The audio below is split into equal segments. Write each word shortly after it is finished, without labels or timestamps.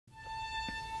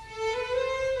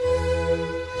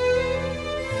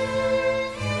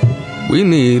We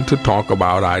need to talk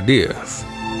about ideas,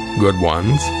 good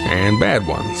ones and bad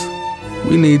ones.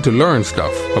 We need to learn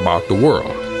stuff about the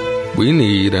world. We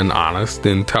need an honest,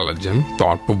 intelligent,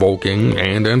 thought-provoking,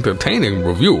 and entertaining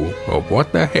review of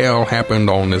what the hell happened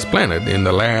on this planet in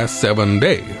the last 7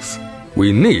 days.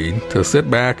 We need to sit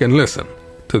back and listen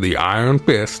to the Iron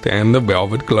Fist and the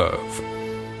Velvet Glove.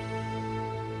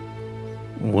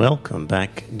 Welcome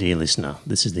back, dear listener.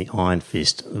 This is the Iron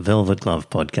Fist Velvet Glove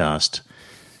podcast.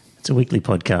 It's a weekly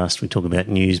podcast. We talk about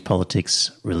news, politics,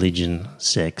 religion,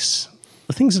 sex,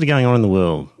 the things that are going on in the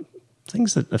world,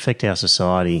 things that affect our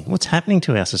society, what's happening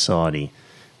to our society.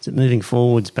 Is it moving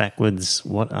forwards, backwards?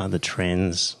 What are the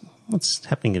trends? What's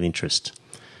happening of interest?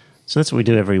 So that's what we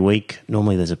do every week.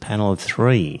 Normally there's a panel of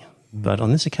 3, but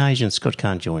on this occasion Scott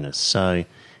can't join us. So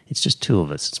it's just 2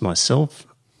 of us. It's myself,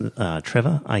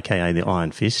 Trevor, aka the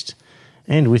Iron Fist,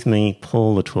 and with me,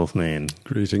 Paul, the 12th man.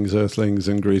 Greetings, Earthlings,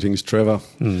 and greetings, Trevor.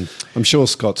 I'm sure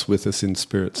Scott's with us in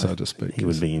spirit, so to speak. He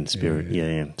would be in spirit,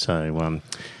 yeah.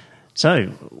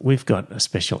 So we've got a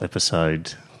special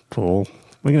episode, Paul.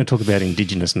 We're going to talk about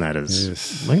Indigenous matters.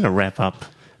 Yes. We're going to wrap up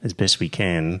as best we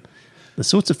can the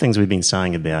sorts of things we've been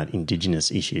saying about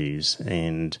Indigenous issues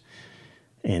and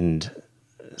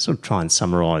sort of try and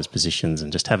summarise positions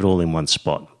and just have it all in one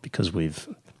spot, because we've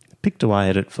picked away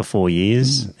at it for 4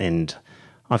 years and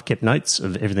I've kept notes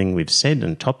of everything we've said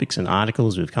and topics and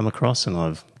articles we've come across, and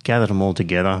I've gathered them all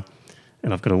together,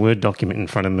 and I've got a Word document in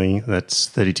front of me that's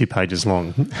 32 pages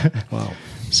long. Wow.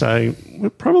 So we're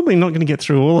probably not going to get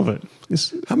through all of it.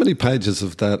 How many pages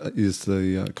of that is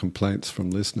the complaints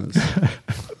from listeners?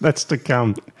 That's to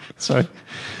come. So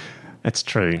that's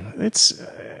true. It's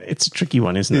a tricky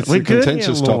one, isn't it? It's a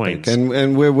contentious topic,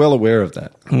 and we're well aware of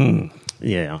that.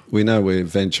 Yeah. We know we're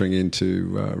venturing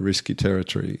into risky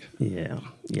territory. Yeah.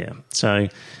 So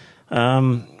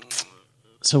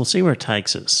we'll see where it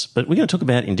takes us. But we're going to talk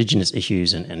about Indigenous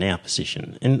issues and our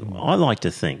position. And I like to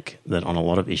think that on a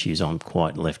lot of issues I'm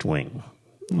quite left-wing,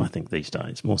 I think, these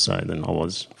days, more so than I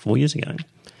was 4 years ago.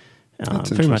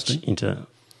 Very much into,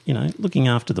 looking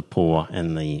after the poor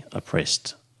and the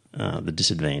oppressed, the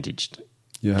disadvantaged.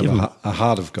 You have a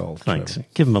heart of gold. Thanks. Trevor.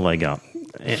 Give them a leg up.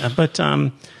 But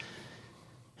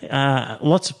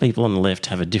lots of people on the left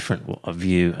have a different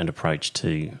view and approach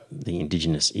to the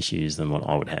Indigenous issues than what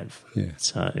I would have. Yeah.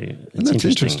 So and that's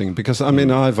interesting because,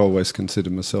 I've always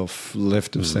considered myself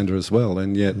left of centre as well,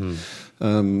 and yet,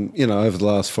 over the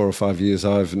last 4 or 5 years,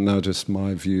 I've noticed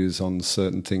my views on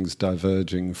certain things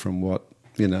diverging from what,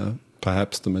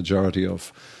 perhaps the majority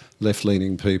of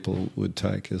left-leaning people would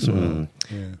take as well.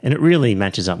 Yeah. And it really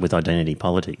matches up with identity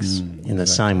politics in the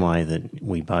same way that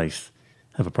we both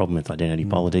have a problem with identity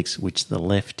politics, which the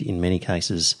left in many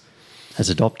cases has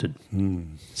adopted.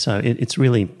 So it's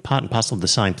really part and parcel of the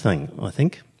same thing, I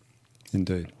think.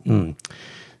 Indeed.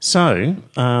 So,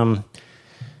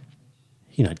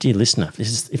 dear listener,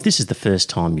 if this is the first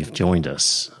time you've joined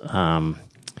us,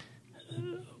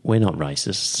 we're not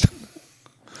racists.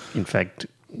 In fact,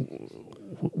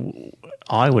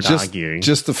 I would argue...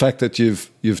 Just the fact that you've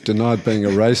denied being a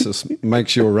racist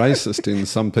makes you a racist in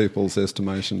some people's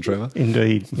estimation, Trevor.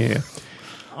 Indeed, yeah.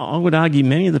 I would argue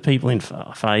many of the people in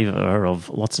favour of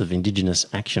lots of Indigenous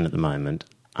action at the moment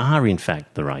are in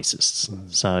fact the racists.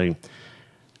 So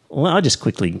I just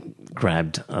quickly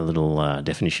grabbed a little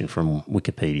definition from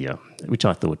Wikipedia, which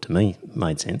I thought to me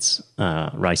made sense.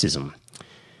 Racism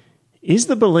is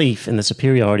the belief in the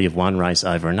superiority of one race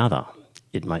over another.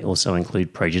 It may also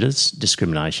include prejudice,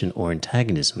 discrimination or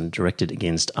antagonism directed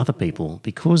against other people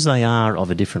because they are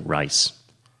of a different race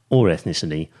or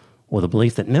ethnicity, or the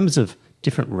belief that members of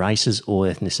different races or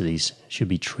ethnicities should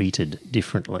be treated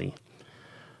differently.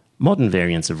 Modern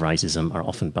variants of racism are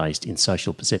often based in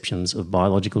social perceptions of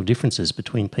biological differences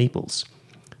between peoples.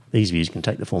 These views can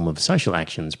take the form of social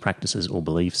actions, practices or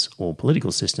beliefs, or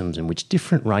political systems in which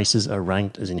different races are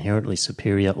ranked as inherently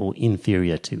superior or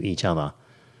inferior to each other,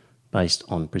 based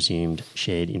on presumed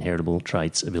shared inheritable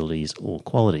traits, abilities or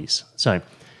qualities. So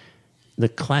the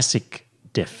classic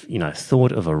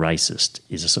thought of a racist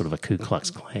is a sort of a Ku Klux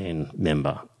Klan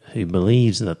member who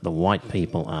believes that the white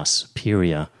people are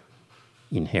superior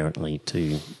inherently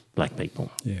to black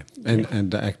people. Yeah,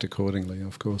 and act accordingly,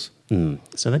 of course.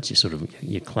 So that's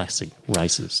your classic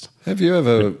racist. Have you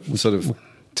ever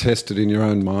tested in your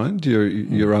own mind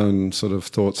your own sort of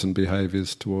thoughts and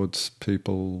behaviours towards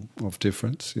people of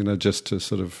difference, just to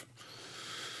sort of,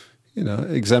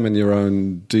 examine your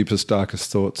own deepest,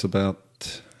 darkest thoughts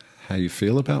about how you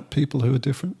feel about people who are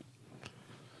different?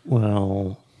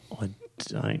 Well, I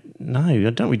don't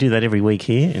know. Don't we do that every week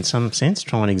here in some sense,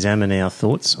 try and examine our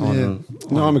thoughts on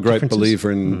No, I'm a great differences?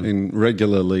 believer in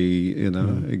regularly,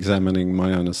 examining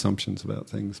my own assumptions about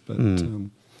things. But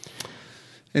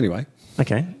anyway.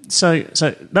 Okay, so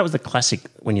that was the classic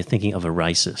when you're thinking of a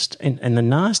racist. And the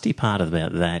nasty part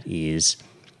about that is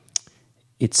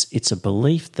it's a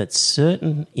belief that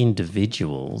certain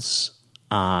individuals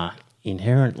are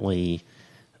inherently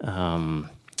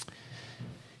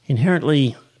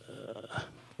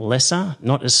lesser,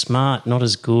 not as smart, not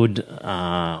as good,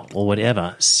 or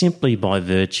whatever, simply by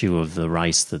virtue of the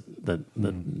race that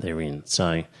they're in.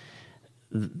 So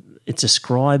it's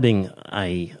ascribing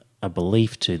a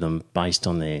belief to them based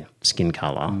on their skin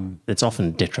colour that's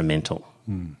often detrimental.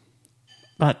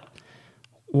 But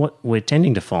what we're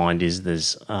tending to find is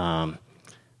there's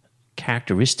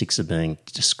characteristics are being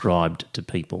described to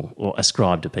people or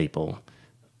ascribed to people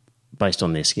based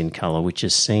on their skin colour, which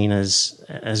is seen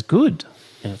as good.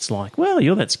 And it's like, well,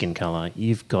 you're that skin colour.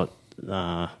 You've got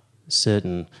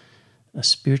certain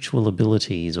spiritual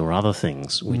abilities or other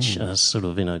things which are sort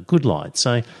of in a good light.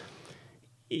 So,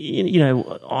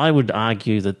 I would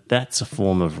argue that that's a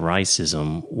form of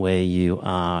racism where you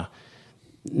are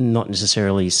not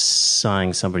necessarily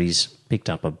saying somebody's picked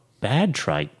up a bad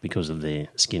trait because of their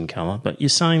skin colour, but you're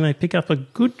saying they pick up a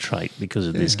good trait because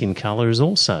of their skin colour is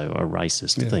also a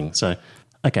racist thing. So,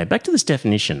 okay, back to this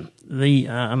definition.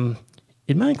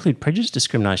 It may include prejudice,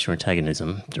 discrimination or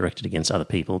antagonism directed against other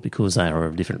people because they are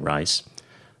of a different race,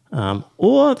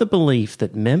 or the belief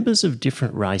that members of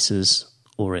different races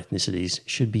or ethnicities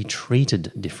should be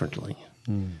treated differently.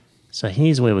 So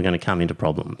here's where we're going to come into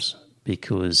problems,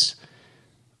 because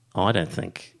I don't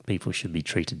think people should be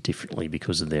treated differently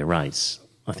because of their race.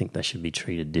 I think they should be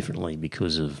treated differently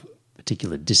because of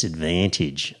particular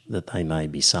disadvantage that they may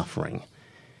be suffering.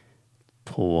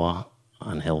 Poor,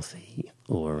 unhealthy,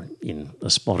 or in a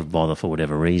spot of bother for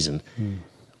whatever reason,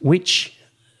 which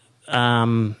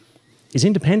is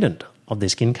independent of their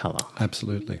skin colour.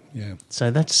 Absolutely, yeah. So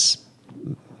that's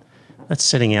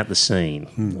setting out the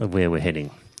scene of where we're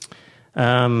heading.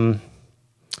 So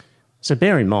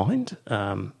bear in mind,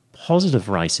 positive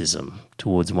racism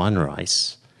towards one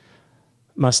race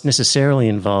must necessarily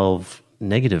involve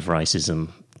negative racism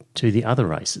to the other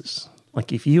races.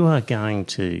 Like if you are going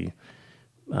to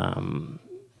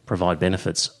provide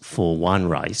benefits for one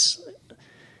race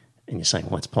and you're saying,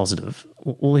 well, it's positive.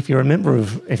 Well, if you're not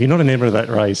a member of that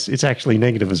race, it's actually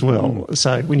negative as well.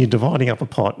 So when you're dividing up a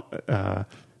pot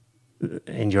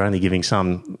and you're only giving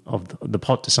some of the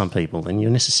pot to some people, then you're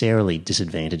necessarily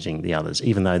disadvantaging the others,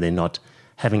 even though they're not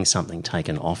having something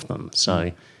taken off them.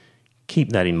 So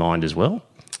keep that in mind as well.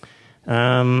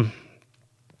 And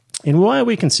why are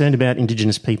we concerned about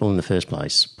Indigenous people in the first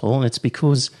place, Paul? And it's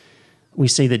because we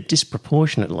see that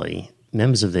disproportionately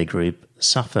members of their group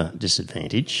suffer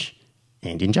disadvantage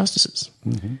and injustices.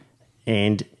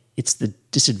 And it's the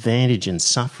disadvantage and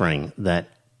suffering that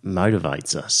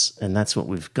motivates us, and that's what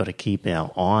we've got to keep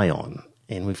our eye on.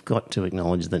 And we've got to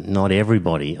acknowledge that not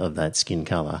everybody of that skin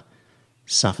colour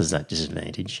suffers that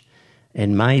disadvantage,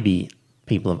 and maybe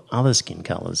people of other skin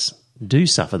colours do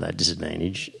suffer that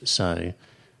disadvantage. So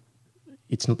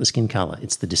it's not the skin colour,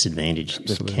 it's the disadvantage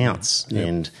that counts. Yep.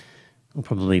 And we'll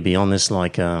probably be on this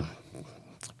like a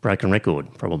broken record,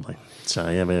 probably. So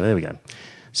yeah, there we go.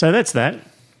 So that's that.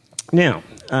 Now,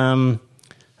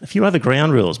 a few other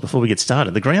ground rules before we get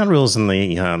started. The ground rules and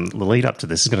the lead up to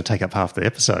this is going to take up half the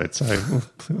episode, so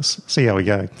we'll see how we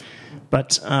go.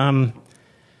 But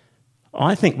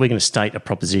I think we're going to state a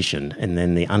proposition and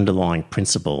then the underlying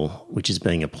principle which is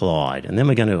being applied, and then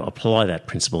we're going to apply that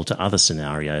principle to other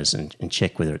scenarios and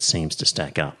check whether it seems to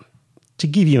stack up. To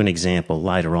give you an example,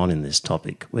 later on in this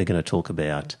topic, we're going to talk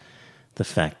about the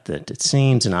fact that it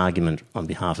seems an argument on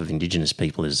behalf of Indigenous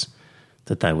people is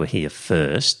that they were here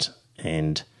first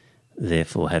and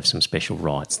therefore have some special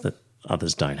rights that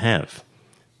others don't have.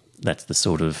 That's the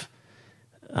sort of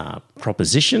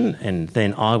proposition. And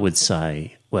then I would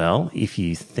say, well, if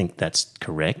you think that's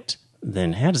correct,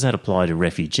 then how does that apply to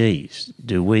refugees?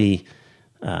 Do we,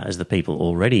 as the people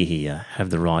already here,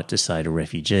 have the right to say to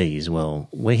refugees, well,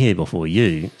 we're here before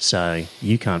you, so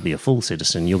you can't be a full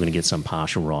citizen, you're going to get some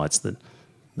partial rights that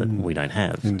we don't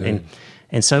have.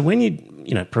 And so when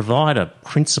you provide a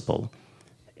principle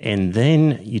and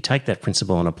then you take that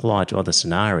principle and apply it to other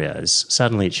scenarios,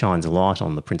 suddenly it shines a light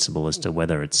on the principle as to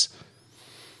whether it's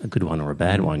a good one or a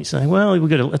bad one. You say, well,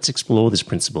 let's explore this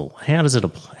principle. How does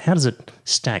it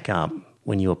stack up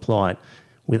when you apply it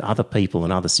with other people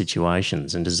and other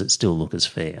situations, and does it still look as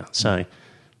fair? So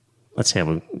that's how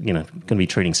we're going to be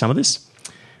treating some of this.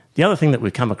 The other thing that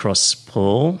we've come across,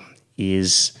 Paul,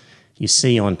 is you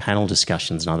see on panel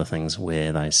discussions and other things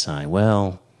where they say,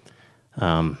 well,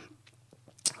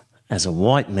 as a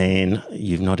white man,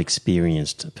 you've not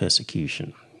experienced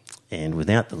persecution. And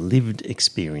without the lived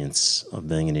experience of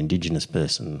being an Indigenous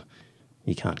person,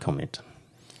 you can't comment.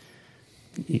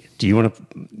 Do you want to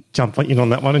jump in on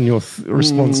that one and your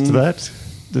response to that?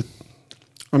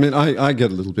 I mean, I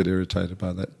get a little bit irritated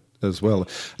by that as well.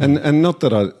 And not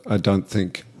that I don't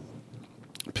think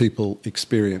people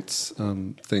experience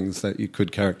things that you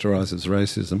could characterise as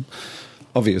racism.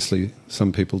 Obviously,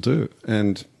 some people do.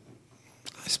 And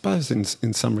I suppose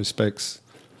in some respects,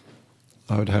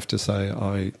 I would have to say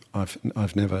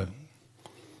I've never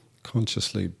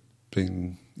consciously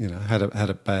been, had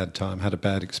a bad time, had a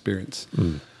bad experience.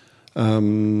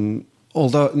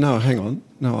 Although, no, hang on.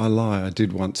 No, I lie. I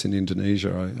did once in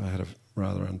Indonesia. I had a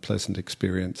rather unpleasant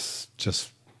experience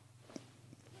just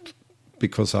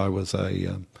because I was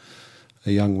a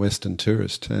young Western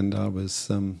tourist, and I was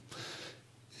a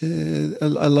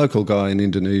local guy in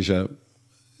Indonesia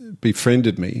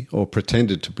befriended me or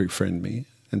pretended to befriend me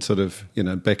and sort of,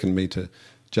 beckoned me to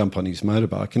jump on his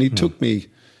motorbike. And he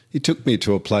took me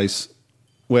to a place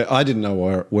where I didn't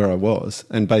know where I was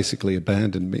and basically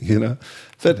abandoned me,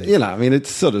 But, I mean, it's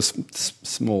sort of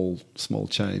small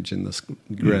change in the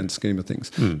grand scheme of things.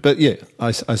 But, yeah,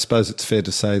 I suppose it's fair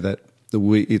to say that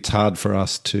it's hard for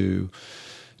us to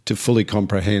fully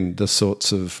comprehend the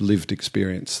sorts of lived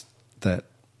experience that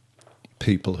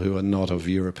people who are not of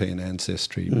European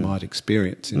ancestry might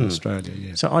experience in Australia.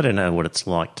 Yeah. So I don't know what it's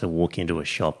like to walk into a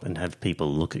shop and have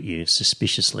people look at you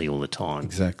suspiciously all the time.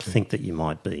 Exactly. Think that you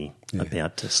might be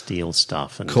about to steal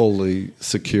stuff. And call the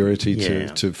security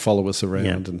to follow us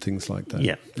around and things like that.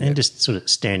 Yeah, and just sort of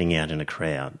standing out in a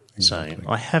crowd. Exactly. So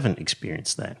I haven't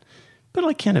experienced that. But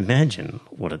I can imagine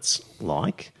what it's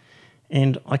like.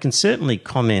 And I can certainly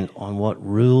comment on what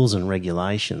rules and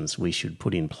regulations we should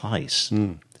put in place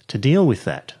to deal with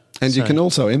that. And you can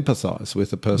also empathise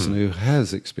with a person who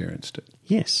has experienced it.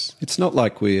 Yes. It's not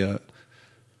like we are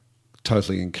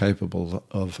totally incapable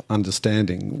of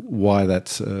understanding why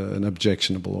that's an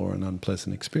objectionable or an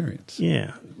unpleasant experience.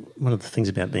 Yeah. One of the things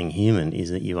about being human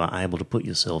is that you are able to put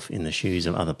yourself in the shoes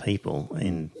of other people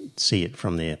and see it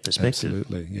from their perspective.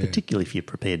 Absolutely, yeah. Particularly if you're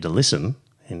prepared to listen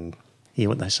and hear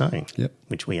what they're saying,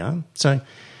 which we are. So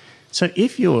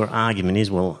if your argument is,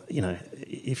 well,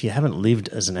 if you haven't lived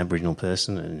as an Aboriginal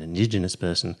person, an Indigenous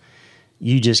person,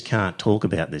 you just can't talk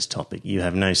about this topic. You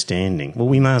have no standing. Well,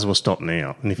 we may as well stop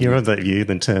now. And if you're of that view,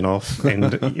 then turn off.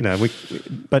 And,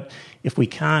 but if we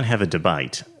can't have a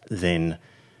debate, then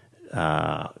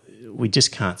we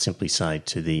just can't simply say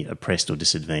to the oppressed or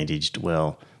disadvantaged,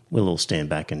 well, we'll all stand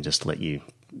back and just let you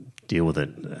deal with it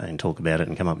and talk about it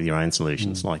and come up with your own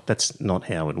solutions. Like, that's not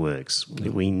how it works.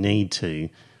 We need to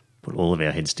put all of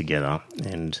our heads together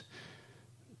and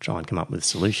try and come up with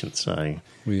solutions. So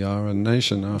we are a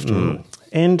nation after all.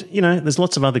 And, there's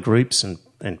lots of other groups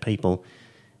and people.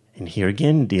 And here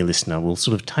again, dear listener, we'll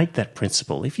sort of take that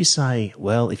principle. If you say,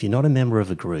 well, if you're not a member of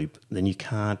a group, then you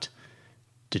can't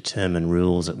determine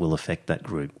rules that will affect that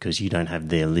group because you don't have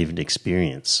their lived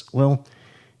experience. Well,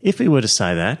 if we were to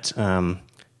say that,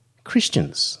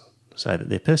 Christians say that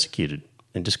they're persecuted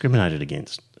and discriminated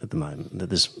against at the moment, that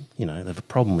there's, they have a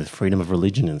problem with freedom of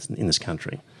religion in this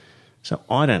country. So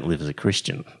I don't live as a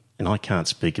Christian and I can't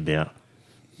speak about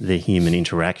their human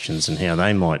interactions and how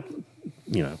they might,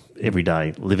 every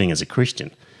day living as a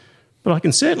Christian. But I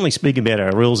can certainly speak about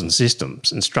our rules and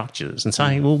systems and structures and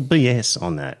say, well, BS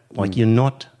on that. Like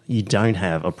you don't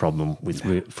have a problem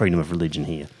with freedom of religion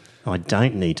here. I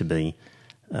don't need to be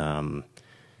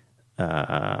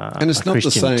and it's not the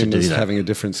same as having a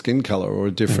different skin colour or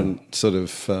a different sort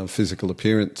of physical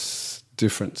appearance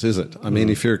difference, is it? I mean,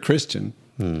 if you're a Christian,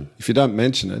 if you don't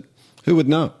mention it, who would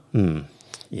know?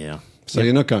 Yeah. So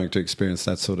you're not going to experience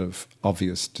that sort of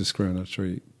obvious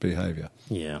discriminatory behaviour.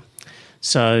 Yeah.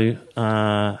 So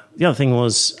the other thing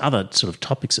was other sort of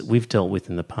topics that we've dealt with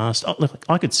in the past. Oh, look,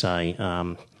 I could say,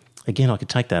 again, I could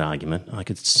take that argument. I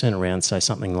could turn around and say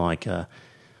something like,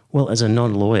 well, as a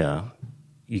non-lawyer,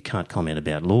 you can't comment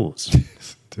about laws.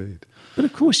 Yes, indeed. But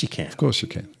of course you can. Of course you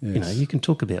can, yes. You can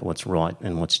talk about what's right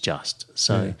and what's just.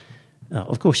 So,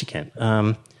 of course you can.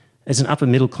 As an upper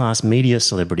middle class media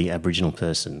celebrity Aboriginal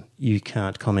person, you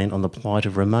can't comment on the plight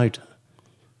of remote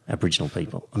Aboriginal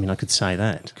people. I mean, I could say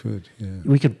that. Could, yeah.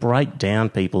 We could break down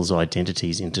people's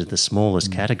identities into the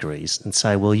smallest categories and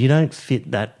say, well, you don't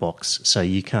fit that box, so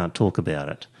you can't talk about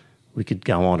it. We could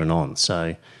go on and on.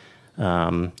 So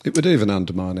it would even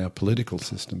undermine our political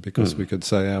system because we could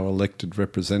say our elected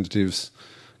representatives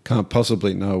can't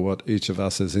possibly know what each of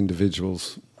us as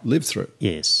individuals live through.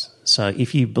 Yes. So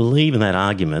if you believe in that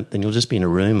argument, then you'll just be in a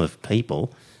room of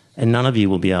people and none of you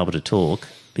will be able to talk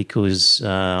because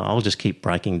I'll just keep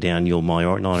breaking down your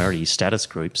minority status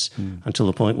groups until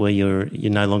the point where you're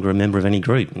no longer a member of any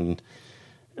group. And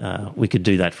we could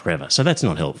do that forever. So that's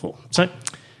not helpful. So,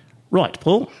 right,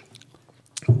 Paul,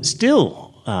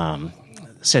 still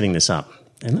setting this up.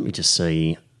 And let me just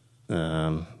see,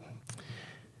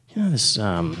 this...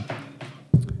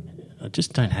 I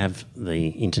just don't have the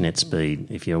internet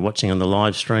speed. If you're watching on the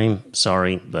live stream,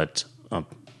 sorry, but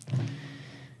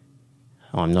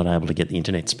I'm not able to get the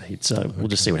internet speed, so we'll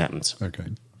just see what happens. Okay.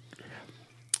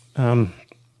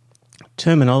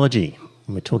 Terminology.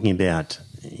 When we're talking about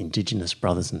Indigenous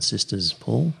brothers and sisters,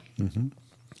 Paul. Mm-hmm.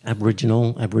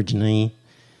 Aboriginal, Aborigine,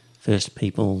 First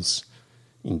Peoples,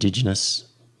 Indigenous.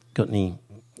 Got any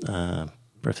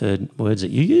preferred words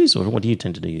that you use, or what do you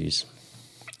tend to use?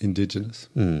 Indigenous.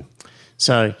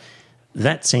 So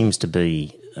that seems to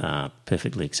be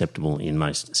perfectly acceptable in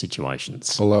most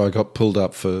situations. Although I got pulled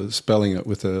up for spelling it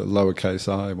with a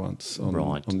lowercase I once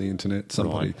on the internet.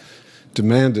 Somebody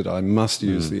demanded I must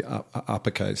use the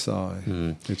uppercase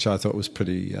I, which I thought was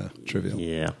pretty trivial.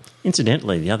 Yeah.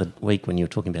 Incidentally, the other week when you were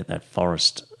talking about that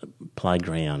forest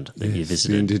playground that you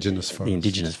visited. The Indigenous forest. The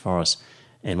Indigenous forest.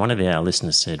 And one of our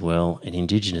listeners said, well, an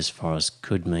Indigenous forest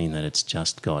could mean that it's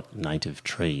just got native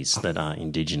trees that are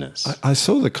Indigenous. I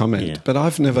saw the comment, but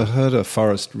I've never heard a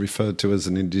forest referred to as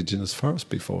an Indigenous forest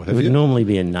before. Have you? It would normally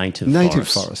be a native forest. Native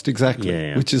forest,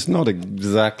 exactly, which is not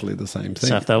exactly the same thing.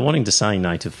 So if they were wanting to say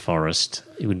native forest,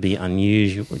 it would be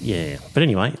unusual. Yeah. But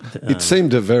anyway. It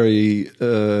seemed a very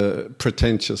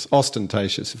pretentious,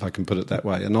 ostentatious, if I can put it that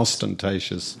way, an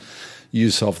ostentatious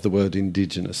use of the word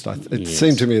Indigenous. It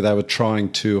seemed to me they were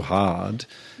trying too hard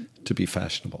to be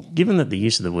fashionable. Given that the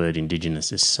use of the word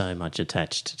Indigenous is so much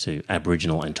attached to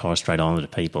Aboriginal and Torres Strait Islander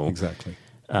people. Exactly.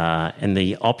 And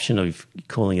the option of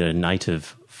calling it a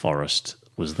native forest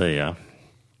was there.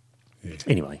 Yeah.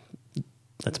 Anyway,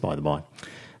 that's by the by.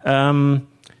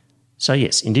 So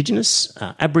yes, Indigenous,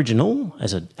 Aboriginal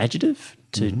as an adjective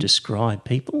to describe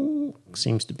people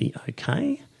seems to be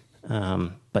okay.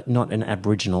 But not an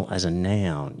Aboriginal as a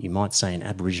noun. You might say an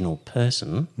Aboriginal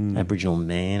person, Aboriginal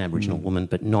man, Aboriginal woman,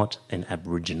 but not an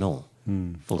Aboriginal.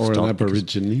 Or an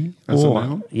Aborigine as a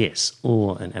noun? Yes,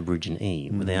 or an Aborigine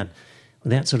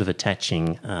without sort of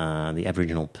attaching the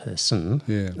Aboriginal person.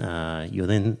 Yeah. You're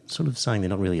then sort of saying they're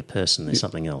not really a person, they're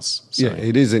something else. So, yeah,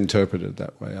 it is interpreted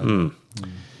that way.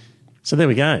 So there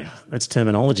we go. That's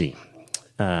terminology.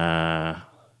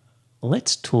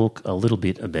 Let's talk a little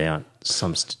bit about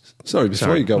some... Sorry,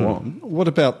 before you go on, what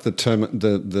about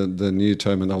the new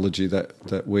terminology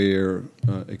that we're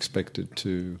expected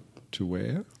to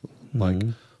wear, like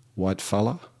white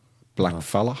fella, black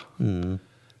fella,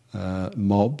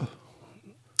 mob?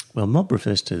 Well, mob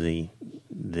refers to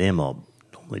their mob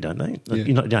normally, don't they? Yeah.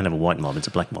 You don't have a white mob; it's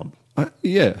a black mob.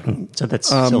 Yeah. So that's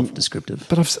self-descriptive.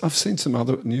 But I've seen some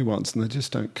other new ones, and they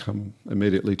just don't come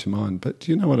immediately to mind. But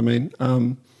do you know what I mean?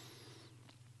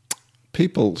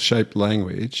 People shape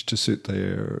language to suit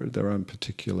their own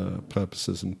particular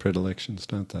purposes and predilections,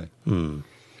 don't they?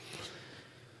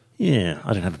 Yeah,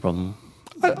 I don't have a problem.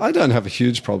 I don't have a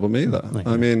huge problem either. Okay.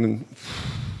 I mean,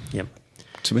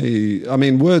 to me,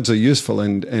 words are useful,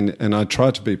 and I try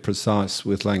to be precise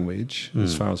with language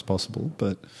as far as possible.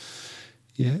 But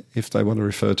yeah, if they want to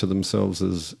refer to themselves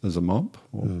as a mob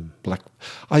or black,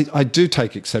 I do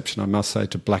take exception, I must say,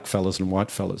 to black fellas and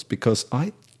white fellas, because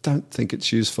I don't think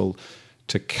it's useful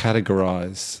to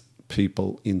categorise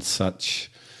people in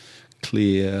such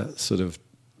clear sort of,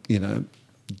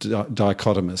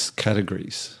 dichotomous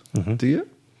categories. Do you?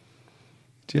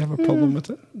 Do you have a problem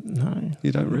with it? No.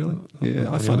 You don't really?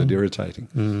 Yeah, I find it irritating.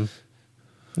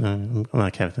 No, I'm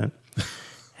okay with that.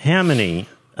 How many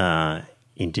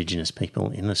Indigenous people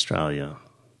in Australia,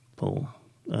 Paul?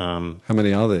 How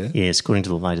many are there? Yes, according to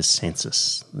the latest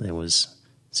census, there was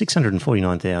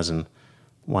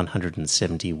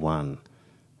 649,171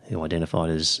 who identified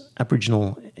as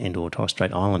Aboriginal and or Torres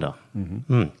Strait Islander.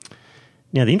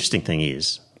 Now, the interesting thing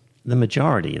is the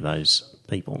majority of those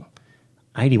people,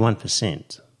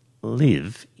 81%,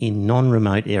 live in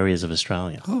non-remote areas of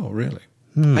Australia. Oh, really?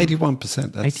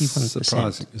 81%? That's 81%.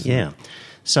 Surprising, isn't it?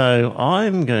 So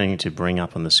I'm going to bring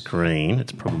up on the screen,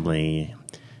 it's probably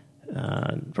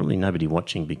nobody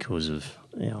watching because of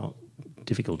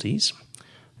difficulties.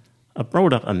 I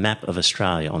brought up a map of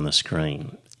Australia on the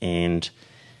screen, and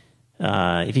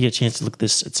if you get a chance to look at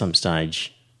this at some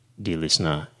stage, dear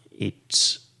listener,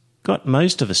 it's got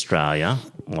most of Australia,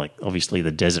 like obviously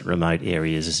the desert remote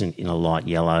areas is in a light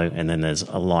yellow, and then there's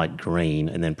a light green,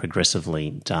 and then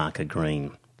progressively darker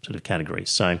green sort of categories.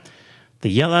 So The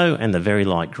yellow and the very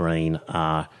light green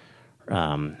are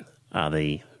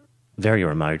the very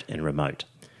remote and remote.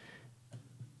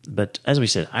 But as we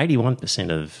said,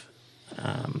 81% of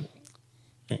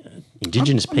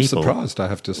Indigenous I'm people surprised, I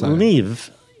have to say.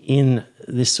 live in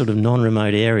this sort of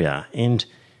non-remote area, and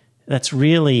that's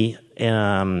really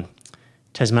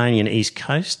Tasmanian East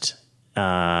Coast.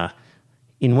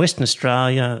 In Western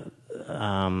Australia,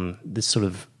 this sort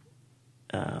of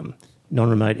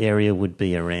non-remote area would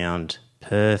be around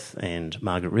Perth and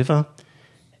Margaret River.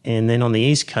 And then on the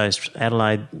East Coast,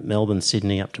 Adelaide, Melbourne,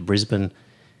 Sydney, up to Brisbane,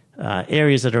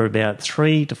 areas that are about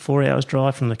 3 to 4 hours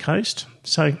drive from the coast.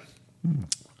 So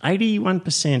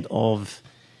 81% of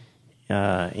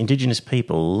Indigenous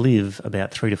people live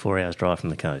about 3 to 4 hours drive from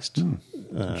the coast.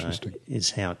 Interesting.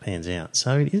 Is how it pans out.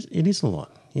 So it is a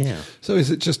lot, yeah. So is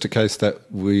it just a case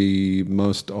that we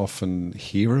most often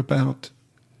hear about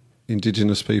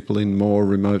Indigenous people in more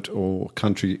remote or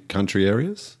country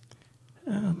areas?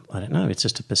 I don't know. It's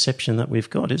just a perception that we've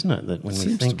got, isn't it? That when we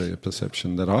Seems think, to be a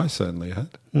perception that I certainly had.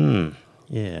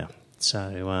 yeah.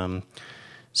 So,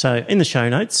 so in the show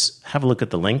notes, have a look at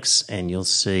the links, and you'll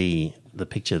see the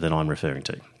picture that I'm referring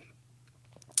to.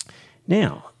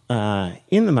 Now,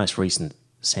 in the most recent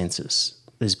census,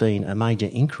 there's been a major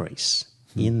increase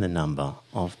in the number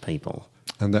of people.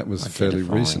 And that was fairly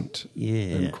identifying. recent.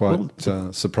 Yeah. And quite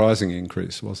surprising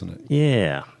increase, wasn't it?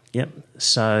 Yeah. Yep.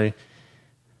 So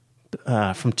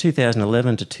from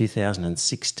 2011 to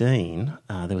 2016,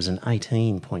 there was an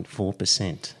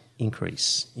 18.4%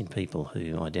 increase in people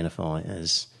who identify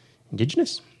as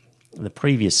Indigenous. The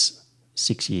previous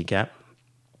 6-year gap,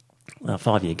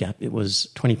 5-year gap, it was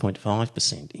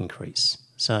 20.5% increase.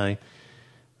 So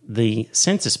the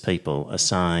census people are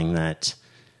saying that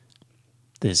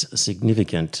there's a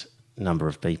significant number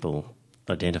of people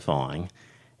identifying,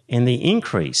 and the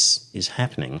increase is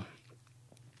happening.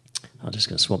 I'm just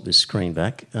going to swap this screen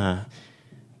back. The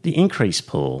increase,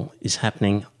 Paul, is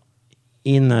happening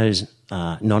in those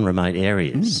non-remote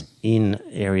areas, in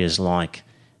areas like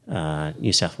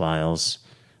New South Wales,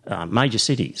 major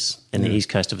cities in the east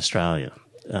coast of Australia.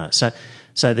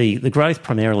 So the growth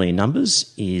primarily in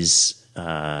numbers is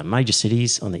major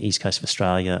cities on the east coast of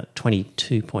Australia,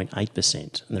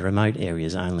 22.8%, and the remote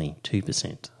areas only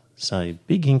 2%. So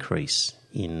big increase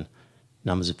in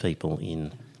numbers of people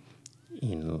in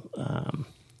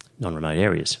non-remote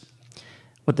areas.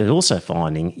 What they're also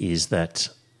finding is that,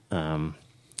 let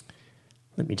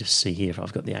me just see here if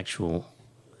I've got the actual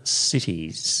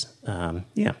cities.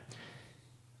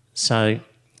 So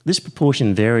this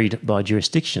proportion varied by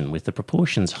jurisdiction, with the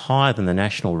proportions higher than the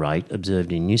national rate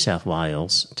observed in New South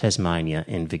Wales, Tasmania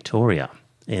and Victoria.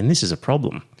 And this is a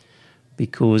problem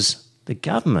because the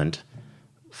government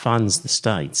funds the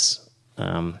states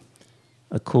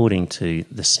according to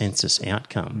the census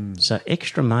outcome. So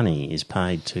extra money is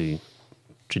paid to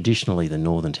traditionally the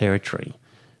Northern Territory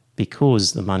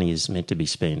because the money is meant to be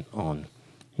spent on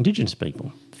Indigenous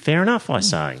people. Fair enough, I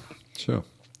say. Sure.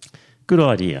 Good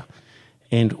idea.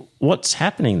 And what's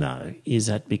happening, though, is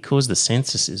that because the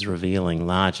census is revealing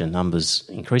larger numbers,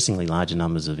 increasingly larger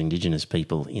numbers of Indigenous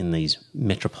people in these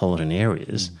metropolitan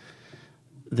areas,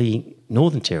 the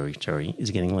Northern Territory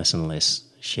is getting less and less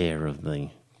share of the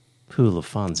pool of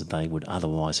funds that they would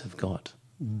otherwise have got.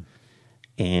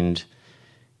 And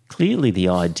clearly the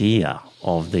idea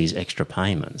of these extra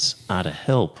payments are to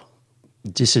help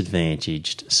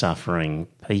disadvantaged, suffering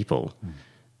people,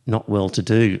 not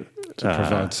well-to-do to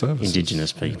provide services.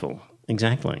 Indigenous people. Yeah.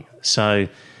 Exactly. So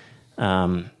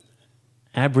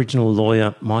Aboriginal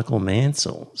lawyer Michael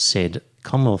Mansell said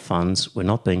Commonwealth funds were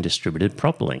not being distributed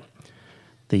properly.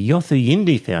 The Yothu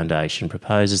Yindi Foundation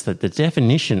proposes that the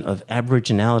definition of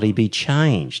Aboriginality be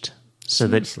changed so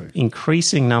that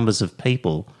increasing numbers of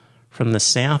people from the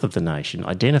south of the nation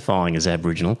identifying as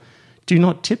Aboriginal do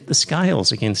not tip the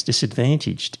scales against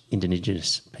disadvantaged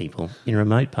Indigenous people in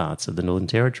remote parts of the Northern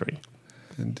Territory.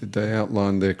 And did they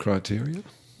outline their criteria?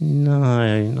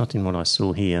 No, not in what I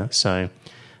saw here. So,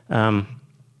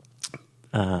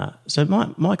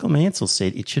 Michael Mansell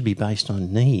said it should be based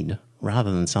on need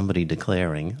rather than somebody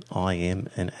declaring, I am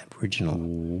an Aboriginal.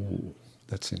 Ooh,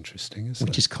 that's interesting, isn't it?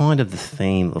 Which is kind of the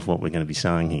theme of what we're going to be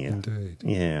saying here. Indeed.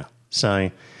 Yeah. So,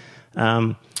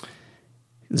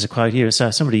 there's a quote here. So,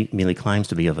 if somebody merely claims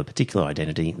to be of a particular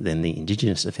identity, then the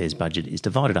Indigenous Affairs budget is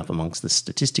divided up amongst the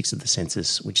statistics of the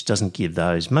census, which doesn't give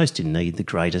those most in need the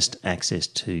greatest access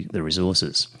to the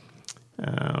resources.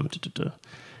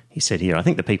 He said here, I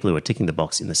think the people who are ticking the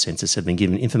box in the census have been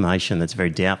given information that's very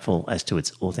doubtful as to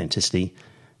its authenticity,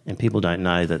 and people don't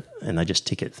know that, and they just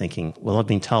tick it thinking, well, I've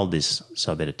been told this,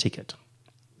 so I better tick it.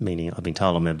 Meaning, I've been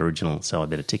told I'm Aboriginal, so I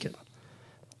better tick it.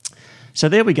 So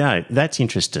there we go. That's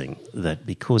interesting that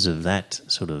because of that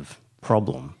sort of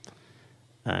problem,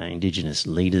 Indigenous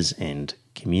leaders and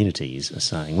communities are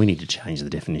saying we need to change the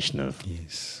definition of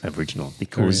Aboriginal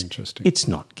because it's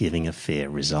not giving a fair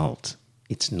result.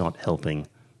 It's not helping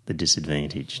the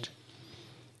disadvantaged.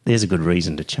 There's a good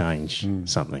reason to change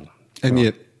something. And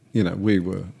yet, you know, we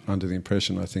were under the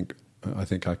impression, I think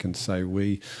I can say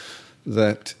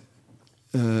that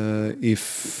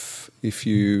if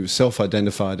you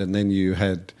self-identified and then you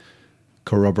had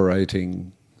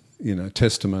corroborating, you know,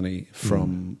 testimony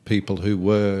from people who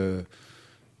were,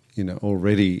 you know,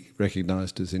 already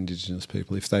recognised as Indigenous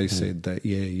people, if they said that,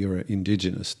 yeah, you're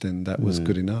Indigenous, then that was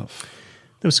good enough.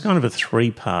 There was kind of a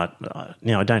three-part,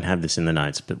 now I don't have this in the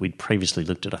notes, but we'd previously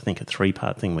looked at, I think, a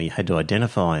three-part thing where you had to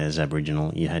identify as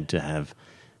Aboriginal, you had to have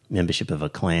membership of a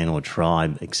clan or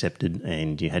tribe accepted,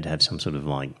 and you had to have some sort of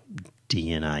like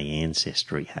DNA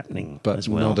ancestry happening as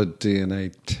well. But not a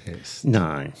DNA test.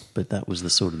 No, but that was the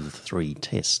sort of the three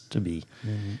tests to be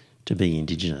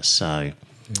Indigenous. So,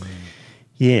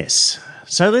 yes.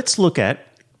 So let's look at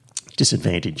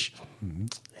disadvantage.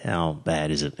 How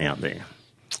bad is it out there?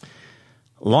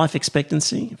 Life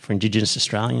expectancy for Indigenous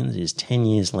Australians is 10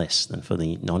 years less than for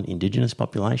the non-Indigenous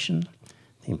population.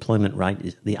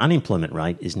 The unemployment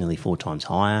rate is nearly 4 times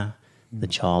higher. The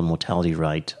child mortality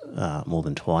rate more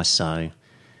than twice so.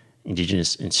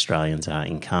 Indigenous Australians are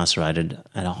incarcerated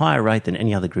at a higher rate than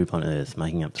any other group on earth,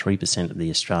 making up 3% of the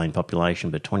Australian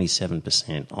population, but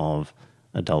 27% of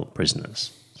adult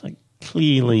prisoners. So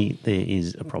clearly there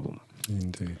is a problem.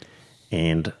 Indeed.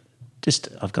 And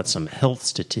I've got some health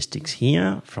statistics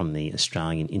here from the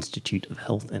Australian Institute of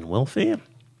Health and Welfare.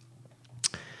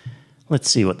 Let's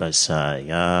see what they say.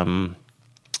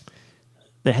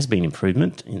 There has been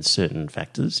improvement in certain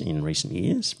factors in recent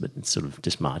years, but it's sort of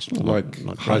just marginal. Like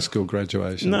not high school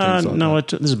graduation?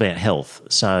 This is about health.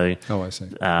 So, I see.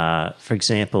 For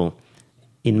example,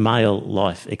 in male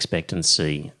life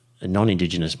expectancy,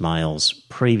 non-Indigenous males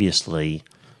previously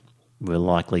were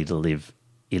likely to live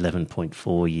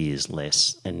 11.4 years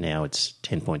less, and now it's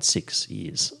 10.6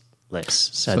 years less.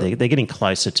 So they're getting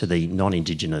closer to the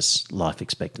non-Indigenous life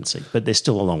expectancy, but they're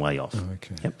still a long way off. Oh,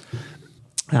 okay. Yep.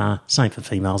 Same for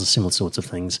females, similar sorts of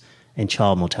things. And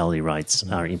child mortality rates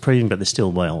are improving, but they're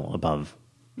still way above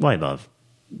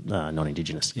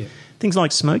non-Indigenous. Yeah. Things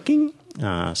like smoking.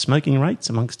 Smoking rates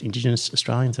amongst Indigenous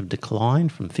Australians have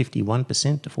declined from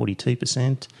 51% to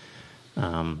 42%.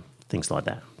 Things like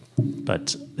that.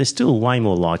 But they're still way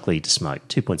more likely to smoke,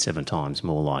 2.7 times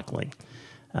more likely.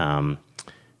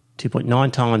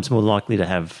 2.9 times more likely to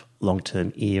have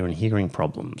long-term ear and hearing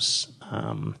problems.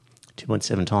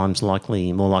 2.7 times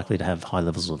more likely to have high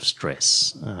levels of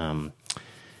stress.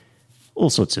 All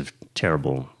sorts of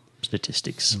terrible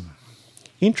statistics.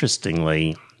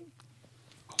 Interestingly,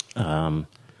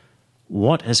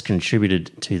 what has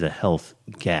contributed to the health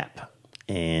gap?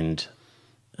 And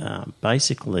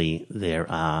basically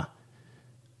there are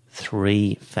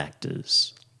 3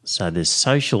 factors. So there's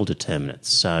social determinants.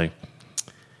 So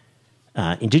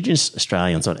Indigenous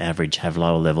Australians on average have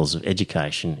lower levels of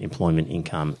education, employment,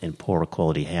 income and poorer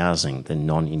quality housing than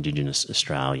non-Indigenous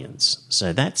Australians.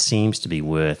 So that seems to be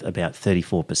worth about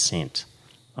 34%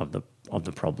 of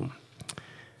the problem.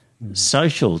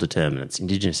 Social determinants.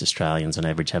 Indigenous Australians on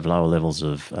average have lower levels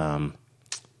of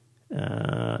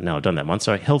I've done that one.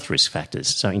 Sorry, health risk factors.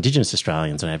 So Indigenous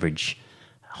Australians on average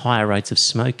higher rates of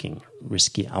smoking,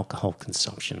 risky alcohol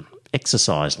consumption,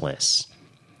 exercise less.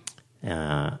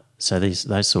 So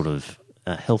those sort of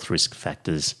health risk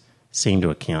factors seem to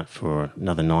account for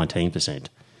another 19%.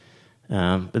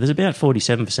 But there's about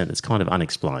 47% that's kind of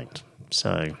unexplained.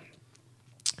 So,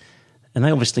 and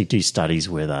they obviously do studies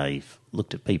where they've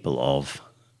looked at people of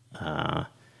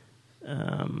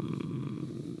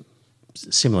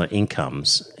similar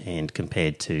incomes and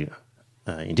compared to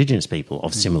Indigenous people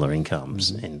of similar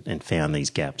incomes and found these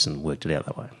gaps and worked it out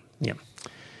that way. Yeah.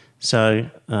 So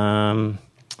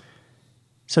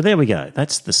there we go.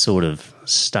 That's the sort of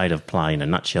state of play in a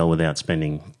nutshell without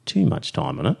spending too much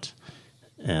time on it.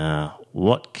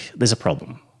 There's a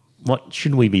problem. What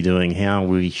should we be doing? How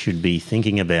we should be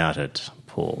thinking about it,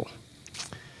 Paul?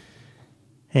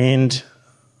 And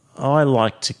I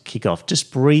like to kick off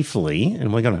just briefly,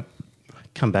 and we're going to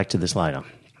come back to this later.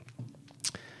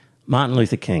 Martin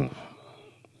Luther King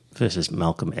versus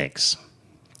Malcolm X.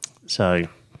 So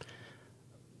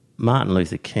Martin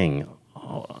Luther King,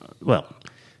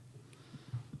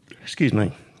 excuse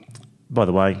me. By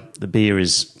the way, the beer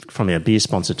is from our beer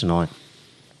sponsor tonight.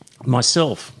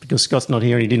 Myself, because Scott's not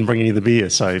here and he didn't bring any of the beer,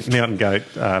 so Mountain Goat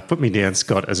put me down,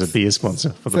 Scott, as a beer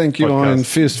sponsor for the Thank you, podcast. Iron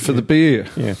Fist, for the beer.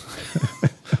 Yeah.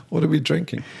 What are we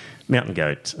drinking? Mountain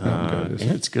Goat. Mountain Goat, is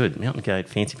yeah, it? it's good. Mountain Goat,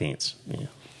 Fancy Pants. Yeah.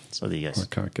 So there you go. I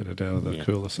can't get it out of the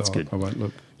cooler, so it's good. I won't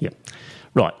look. Yeah.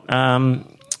 Right.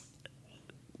 Martin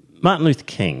Luther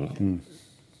King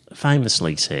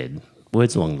famously said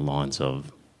words along the lines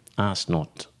of, ask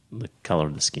not the colour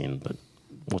of the skin, but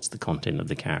what's the content of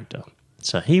the character.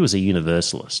 So he was a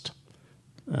universalist.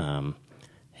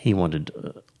 He wanted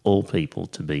all people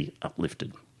to be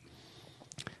uplifted.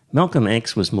 Malcolm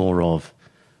X was more of,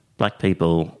 black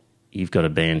people, you've got to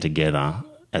band together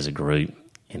as a group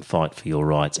and fight for your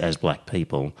rights as black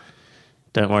people.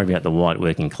 Don't worry about the white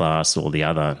working class or the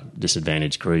other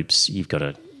disadvantaged groups. You've got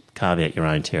to carve out your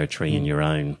own territory and your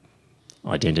own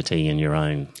identity and your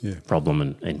own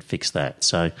problem and fix that.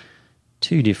 So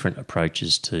two different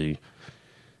approaches to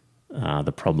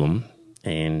the problem,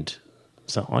 and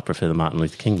so I prefer the Martin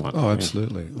Luther King one. Oh,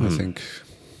 absolutely. I think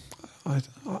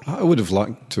I would have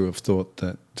liked to have thought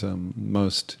that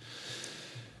most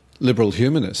liberal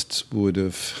humanists would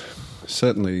have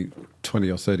certainly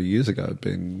 20 or 30 years ago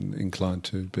been inclined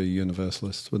to be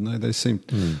universalists, wouldn't they? They seem,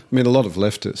 I mean, a lot of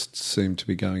leftists seem to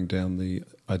be going down the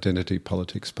identity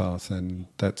politics path, and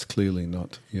that's clearly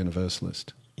not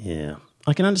universalist. Yeah,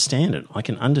 I can understand it. I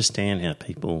can understand how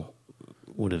people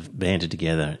would have banded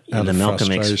together in the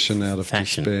Malcolm X fashion,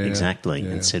 despair. Exactly,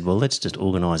 and said, "Well, let's just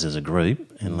organise as a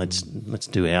group, and let's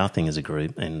do our thing as a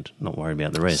group, and not worry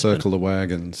about the rest." Circle the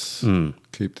wagons,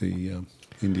 keep the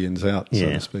Indians out, so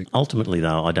to speak. Ultimately,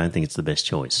 though, I don't think it's the best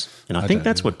choice, and I think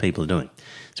that's what people are doing.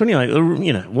 So anyway,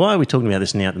 why are we talking about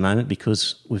this now at the moment?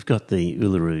 Because we've got the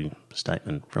Uluru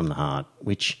Statement from the Heart,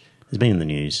 which has been in the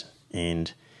news,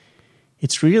 and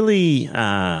it's really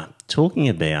talking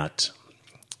about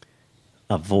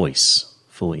a voice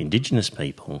for Indigenous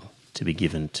people to be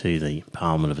given to the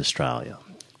Parliament of Australia.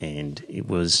 And it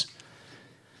was...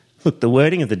 Look, the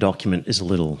wording of the document is a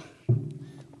little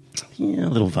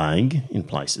vague in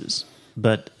places,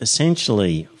 but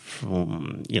essentially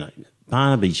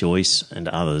Barnaby Joyce and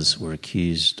others were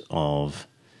accused of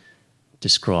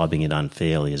describing it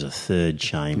unfairly as a third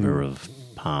chamber of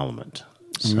Parliament.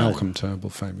 So, Malcolm Turnbull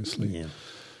famously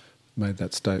made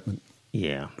that statement.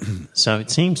 Yeah. So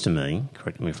it seems to me,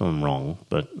 correct me if I'm wrong,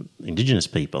 but Indigenous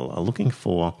people are looking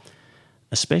for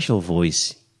a special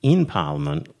voice in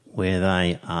Parliament where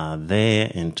they are there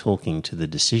and talking to the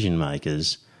decision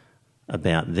makers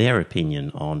about their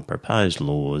opinion on proposed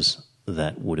laws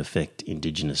that would affect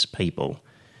Indigenous people,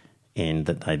 and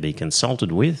that they be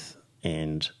consulted with,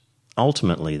 and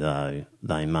ultimately, though,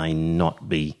 they may not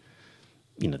be,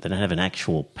 they don't have an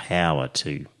actual power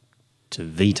to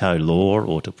veto law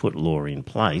or to put law in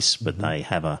place, but they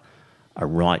have a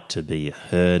right to be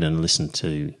heard and listened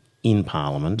to in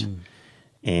Parliament.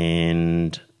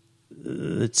 And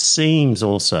it seems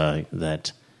also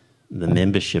that the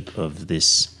membership of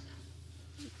this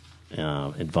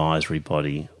advisory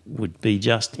body would be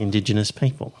just Indigenous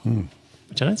people,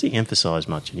 which I don't see emphasised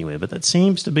much anywhere, but that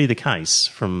seems to be the case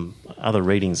from other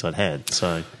readings I'd had.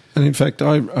 So... And in fact,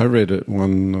 I read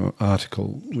one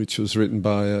article which was written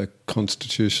by a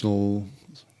constitutional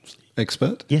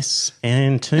expert. Yes,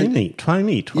 and Twomey, I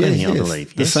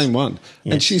believe. The same one.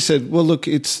 Yes. And she said, well, look,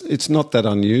 it's not that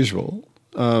unusual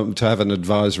to have an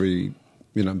advisory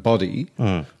body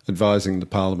advising the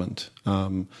Parliament.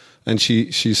 And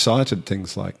she cited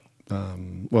things like, there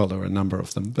were a number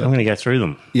of them. But, I'm going to go through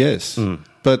them. Yes.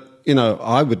 But,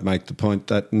 I would make the point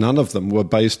that none of them were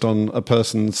based on a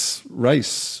person's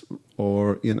race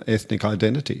or ethnic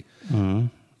identity.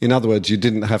 In other words, you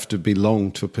didn't have to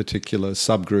belong to a particular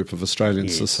subgroup of Australian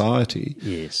society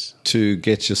to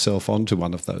get yourself onto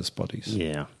one of those bodies.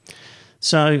 Yeah.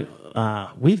 So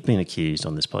we've been accused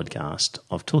on this podcast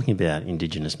of talking about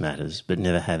Indigenous matters but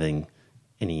never having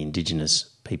any Indigenous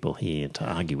people here to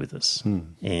argue with us.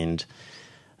 And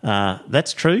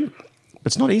that's true. But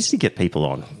it's not easy to get people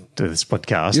on to this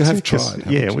podcast. You have tried,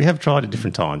 haven't you? We have tried at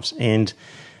different times. And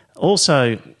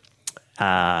also,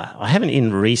 I haven't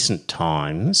in recent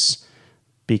times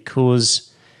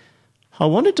because I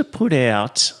wanted to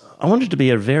to be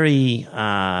a very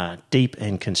deep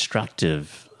and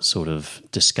constructive sort of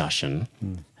discussion.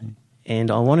 And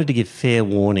I wanted to give fair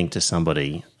warning to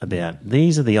somebody about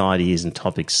these are the ideas and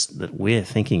topics that we're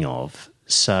thinking of.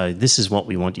 So this is what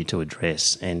we want you to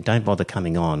address, and don't bother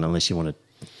coming on unless you want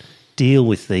to deal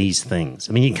with these things.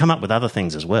 I mean, you can come up with other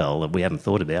things as well that we haven't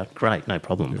thought about. Great, no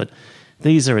problem. But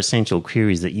these are essential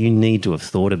queries that you need to have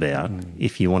thought about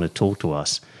if you want to talk to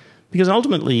us. Because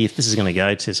ultimately, if this is going to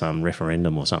go to some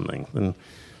referendum or something, then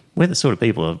we're the sort of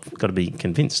people who have got to be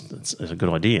convinced it's a good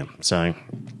idea. So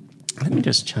let me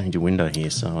just change a window here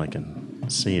so I can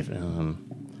see if...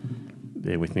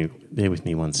 bear with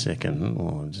me 1 second.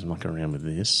 Oh, I'm just mucking around with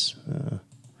this.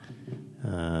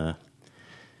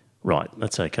 Right,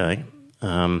 that's okay.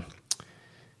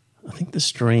 I think the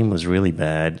stream was really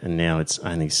bad, and now it's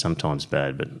only sometimes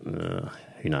bad, but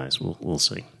who knows? We'll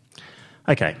see.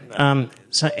 Okay,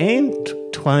 so Anne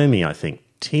Twomey, I think,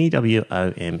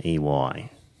 Twomey.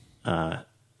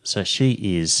 So she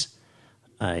is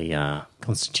a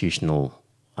constitutional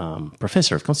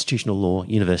professor of constitutional law,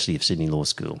 University of Sydney Law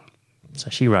School. So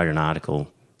she wrote an article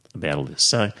about all this.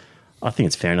 So I think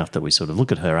it's fair enough that we sort of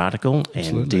look at her article and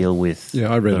Absolutely. deal with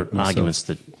I read the it myself. arguments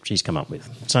that she's come up with.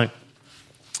 So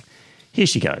here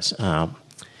she goes,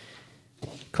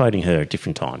 quoting her at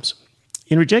different times.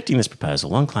 In rejecting this proposal,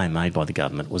 one claim made by the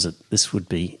government was that this would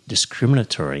be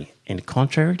discriminatory and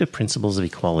contrary to principles of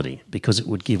equality because it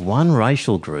would give one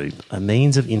racial group a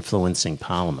means of influencing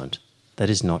Parliament that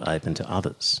is not open to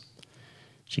others.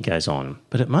 She goes on,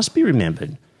 but it must be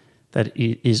remembered that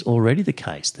it is already the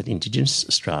case that Indigenous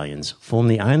Australians form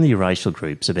the only racial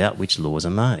groups about which laws are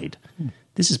made.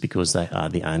 This is because they are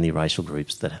the only racial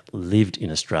groups that lived in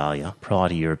Australia prior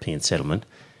to European settlement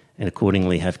and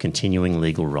accordingly have continuing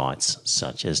legal rights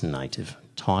such as native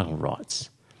title rights.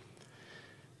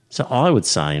 So I would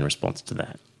say in response to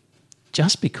that,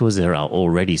 just because there are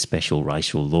already special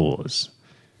racial laws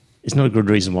is not a good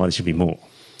reason why there should be more.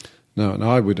 No, and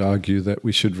I would argue that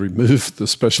we should remove the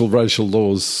special racial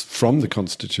laws from the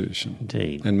Constitution.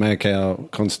 Indeed. And make our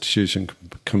Constitution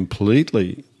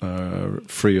completely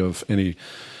free of any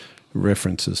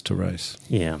references to race.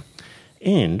 Yeah.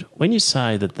 And when you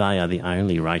say that they are the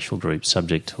only racial group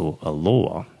subject to a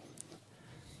law,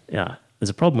 yeah, there's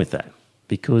a problem with that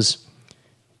because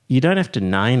you don't have to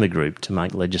name a group to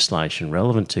make legislation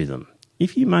relevant to them.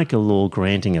 If you make a law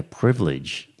granting a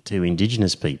privilege to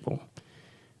Indigenous people,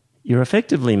 you're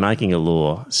effectively making a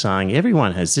law saying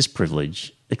everyone has this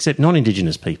privilege except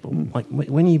non-Indigenous people. Like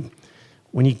when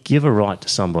you give a right to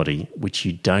somebody which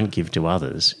you don't give to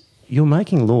others, you're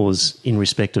making laws in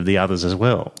respect of the others as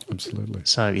well. Absolutely.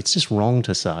 So it's just wrong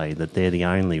to say that they're the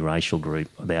only racial group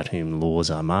about whom laws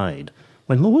are made.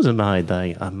 When laws are made,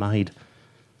 they are made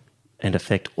and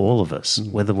affect all of us,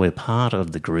 whether we're part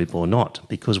of the group or not,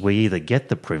 because we either get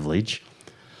the privilege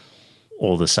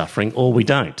or the suffering or we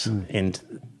don't. And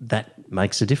that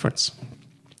makes a difference.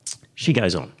 She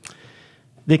goes on.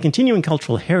 Their continuing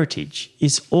cultural heritage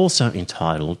is also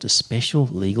entitled to special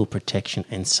legal protection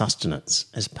and sustenance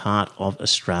as part of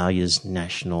Australia's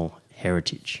national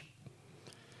heritage.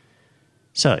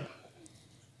 So,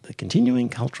 the continuing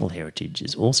cultural heritage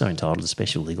is also entitled to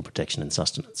special legal protection and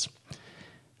sustenance.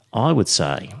 I would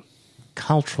say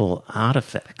cultural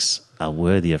artefacts are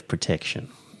worthy of protection.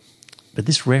 But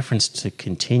this reference to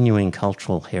continuing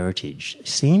cultural heritage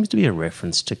seems to be a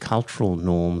reference to cultural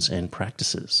norms and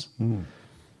practices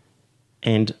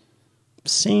and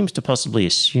seems to possibly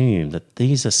assume that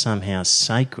these are somehow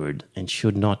sacred and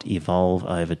should not evolve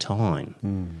over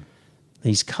time.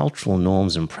 These cultural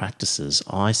norms and practices,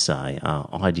 I say, are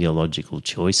ideological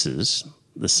choices,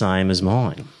 the same as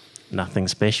mine, nothing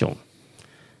special.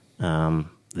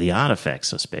 The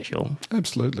artefacts are special.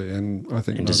 Absolutely, and I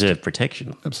think... And deserve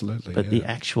protection. Absolutely, But the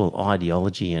actual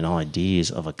ideology and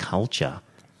ideas of a culture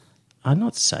are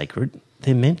not sacred.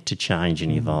 They're meant to change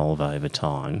and evolve over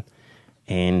time.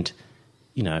 And,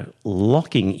 you know,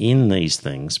 locking in these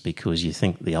things because you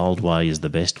think the old way is the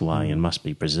best way and must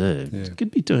be preserved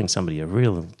could be doing somebody a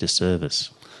real disservice.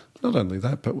 Not only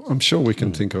that, but I'm sure we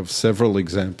can think of several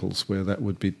examples where that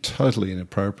would be totally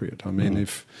inappropriate. I mean,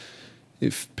 if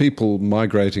people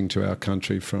migrating to our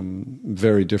country from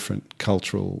very different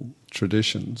cultural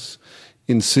traditions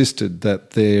insisted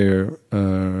that their,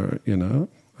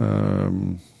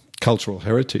 cultural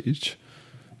heritage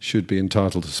should be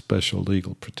entitled to special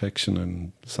legal protection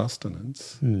and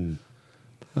sustenance.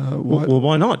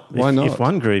 Why not? Why not? If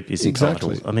one group is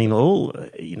entitled, Exactly. I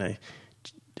mean,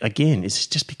 again, it's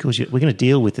just because we're going to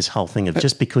deal with this whole thing of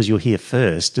just because you're here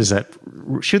first.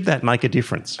 Should that make a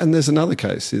difference? And there's another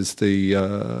case is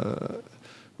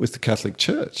with the Catholic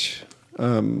Church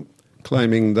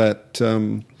claiming that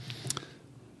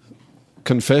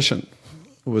confession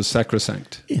was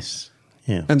sacrosanct. Yes,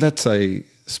 yeah, And that's a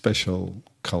special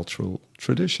cultural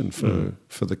tradition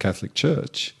for the Catholic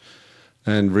Church.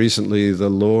 And recently the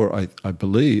law, I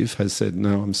believe, has said,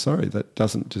 no, I'm sorry, that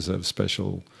doesn't deserve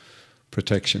special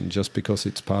protection just because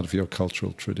it's part of your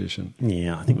cultural tradition.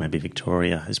 yeah. I think maybe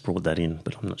Victoria has brought that in,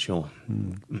 but I'm not sure.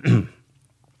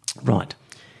 Right.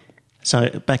 So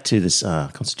back to this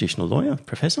constitutional lawyer,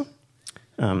 professor.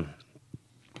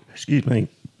 Excuse me.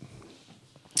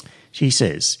 She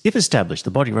says, if established,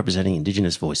 the body representing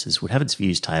Indigenous voices would have its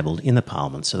views tabled in the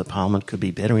Parliament so the Parliament could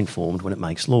be better informed when it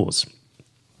makes laws.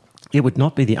 It would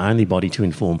not be the only body to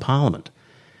inform Parliament.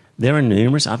 There are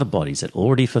numerous other bodies that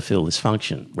already fulfil this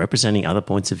function, representing other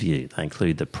points of view. They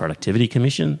include the Productivity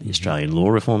Commission, the Australian Law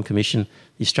Reform Commission,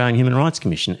 the Australian Human Rights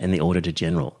Commission and the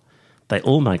Auditor-General. They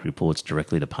all make reports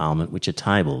directly to Parliament which are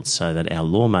tabled so that our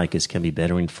lawmakers can be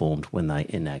better informed when they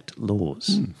enact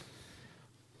laws.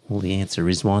 Well, the answer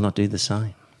is why not do the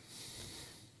same?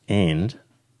 And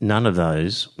none of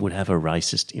those would have a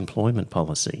racist employment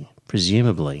policy.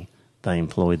 Presumably, they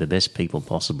employ the best people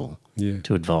possible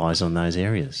to advise on those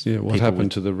areas. Yeah, what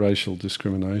happened to the Racial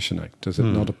Discrimination Act? Does it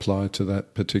not apply to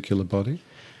that particular body?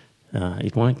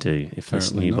 It won't do if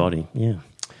that's a new not. body. Yeah.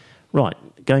 Right,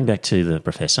 going back to the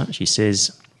professor, she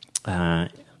says,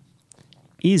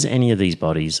 is any of these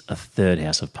bodies a third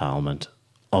House of Parliament?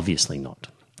 Obviously not.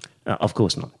 Of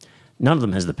course not. None of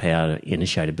them has the power to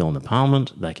initiate a bill in the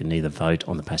Parliament. They can neither vote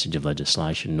on the passage of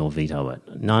legislation nor veto it.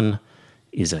 None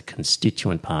is a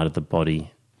constituent part of the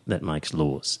body that makes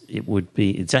laws. It would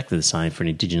be exactly the same for an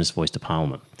Indigenous voice to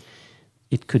Parliament.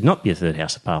 It could not be a third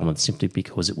House of Parliament simply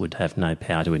because it would have no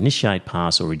power to initiate,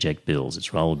 pass or reject bills.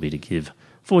 Its role would be to give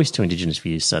voice to Indigenous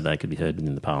views so they could be heard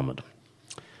within the Parliament.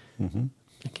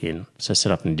 Again, so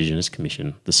set up an Indigenous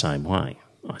Commission the same way,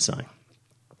 I say.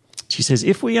 She says,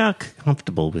 if we are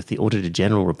comfortable with the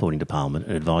Auditor-General reporting to Parliament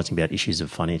and advising about issues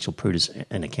of financial prudence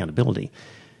and accountability,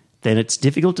 then it's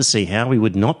difficult to see how we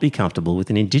would not be comfortable with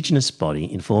an Indigenous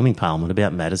body informing Parliament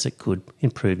about matters that could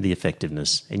improve the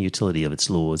effectiveness and utility of its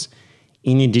laws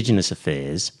in Indigenous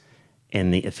affairs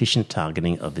and the efficient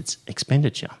targeting of its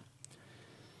expenditure.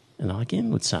 And I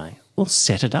again would say, well,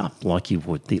 set it up like you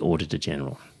would the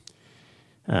Auditor-General.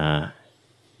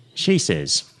 She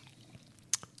says,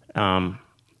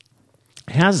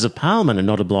 Houses of Parliament are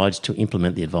not obliged to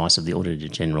implement the advice of the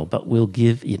Auditor-General, but will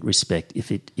give it respect if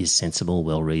it is sensible,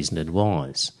 well-reasoned and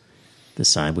wise. The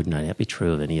same would no doubt be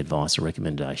true of any advice or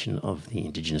recommendation of the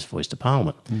Indigenous voice to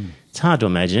Parliament. It's hard to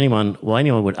imagine why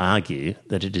anyone would argue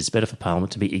that it is better for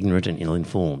Parliament to be ignorant and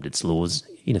ill-informed, its laws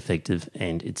ineffective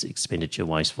and its expenditure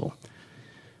wasteful.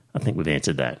 I think we've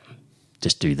answered that.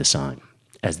 Just do the same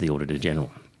as the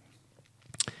Auditor-General.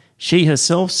 She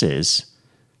herself says,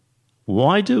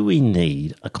 why do we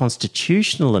need a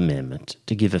constitutional amendment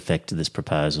to give effect to this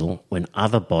proposal when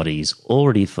other bodies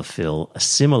already fulfil a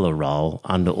similar role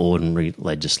under ordinary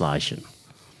legislation?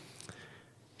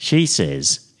 She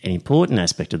says an important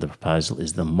aspect of the proposal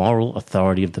is the moral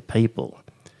authority of the people.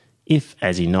 If,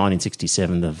 as in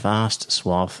 1967, the vast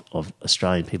swath of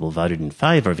Australian people voted in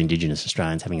favour of Indigenous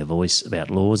Australians having a voice about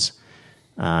laws,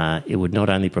 it would not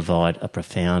only provide a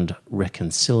profound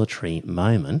reconciliatory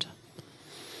moment,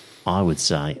 I would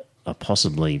say a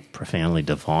possibly profoundly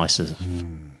divisive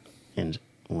and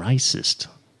racist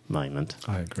moment.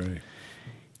 I agree.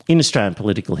 In Australian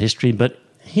political history, but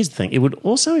here's the thing, it would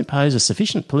also impose a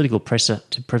sufficient political pressure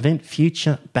to prevent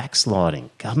future backsliding.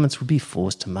 Governments would be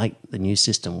forced to make the new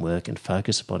system work and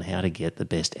focus upon how to get the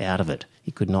best out of it.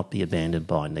 It could not be abandoned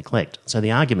by neglect. So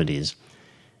the argument is,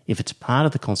 if it's part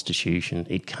of the Constitution,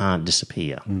 it can't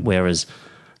disappear, whereas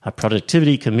a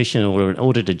Productivity Commission or an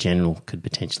Auditor-General could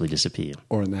potentially disappear.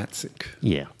 Or an ATSIC.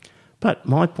 Yeah. But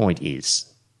my point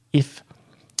is, if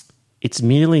it's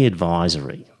merely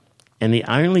advisory and the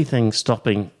only thing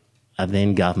stopping a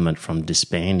then government from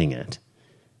disbanding it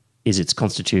is its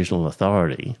constitutional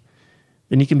authority,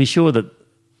 then you can be sure that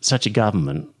such a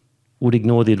government would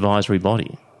ignore the advisory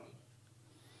body.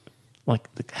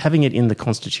 Like having it in the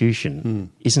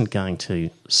Constitution isn't going to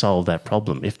solve that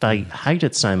problem. If they hate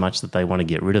it so much that they want to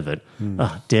get rid of it,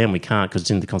 damn, we can't because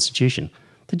it's in the Constitution,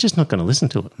 they're just not going to listen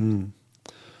to it.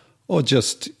 Or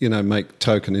just, make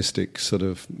tokenistic sort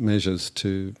of measures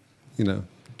to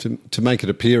make it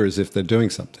appear as if they're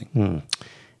doing something.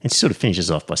 And she sort of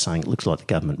finishes off by saying it looks like the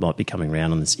government might be coming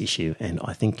around on this issue, and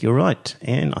I think you're right,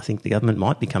 and I think the government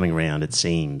might be coming around, it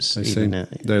seems.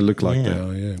 They look like they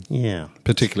are, yeah. Yeah.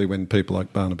 Particularly when people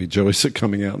like Barnaby Joyce are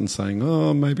coming out and saying,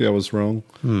 oh, maybe I was wrong.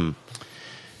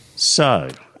 So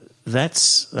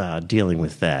that's dealing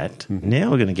with that.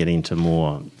 Now we're going to get into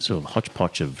more sort of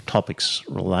hodgepodge of topics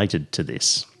related to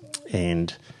this,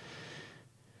 and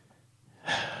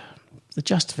the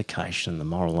justification, the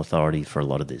moral authority for a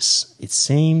lot of this, it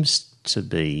seems to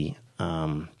be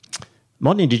modern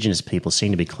Indigenous people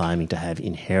seem to be claiming to have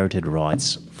inherited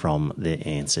rights from their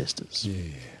ancestors.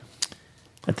 Yeah.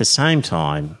 At the same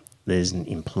time, there's an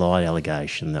implied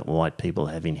allegation that white people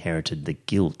have inherited the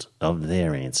guilt of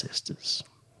their ancestors.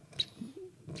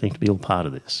 Seems to be all part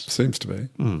of this. Seems to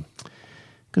be.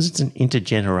 Because it's an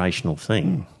intergenerational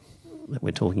thing. that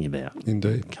we're talking about.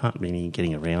 Indeed. Can't be any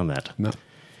getting around that. No.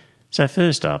 So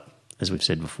first up, as we've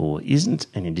said before, isn't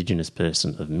an Indigenous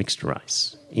person of mixed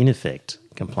race, in effect,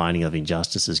 complaining of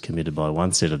injustices committed by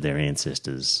one set of their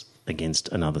ancestors against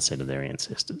another set of their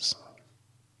ancestors?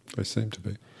 They seem to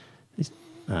be.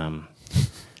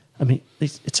 I mean,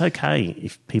 it's okay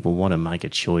if people want to make a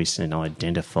choice and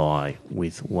identify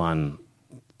with one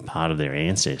part of their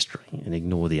ancestry and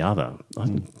ignore the other.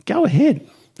 Go ahead.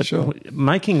 But Sure.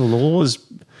 making laws,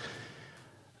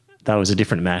 though, is a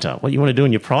different matter. What you want to do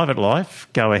in your private life,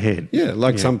 go ahead. Yeah,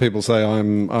 like some people say,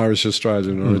 I'm Irish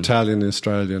Australian or Italian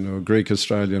Australian or Greek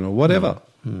Australian or whatever,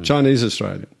 Chinese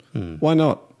Australian. Why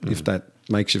not, if that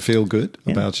makes you feel good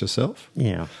about yourself?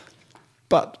 Yeah.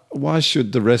 But why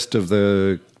should the rest of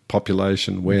the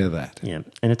population wear that? Yeah,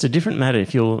 and it's a different matter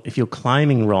if you're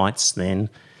claiming rights then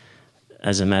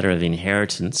as a matter of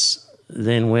inheritance.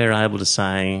 Then we're able to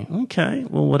say, okay,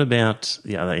 well, what about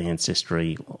the other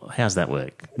ancestry? How's that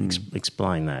work?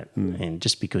 Explain that. And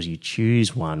just because you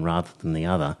choose one rather than the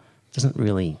other doesn't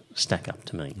really stack up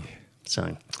to me.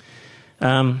 So,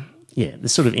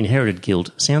 this sort of inherited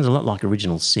guilt sounds a lot like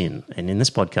original sin. And in this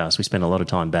podcast, we spend a lot of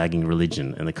time bagging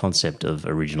religion and the concept of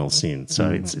original sin. So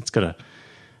it's got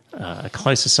a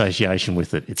close association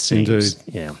with it seems.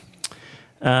 Indeed. Yeah.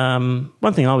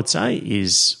 One thing I would say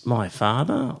is my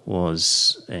father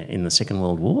was in the Second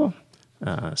World War,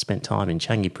 spent time in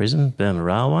Changi Prison, Burma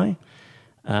Railway.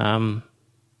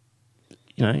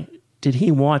 Did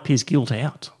he wipe his guilt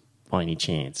out by any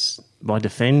chance? By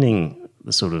defending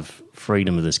the sort of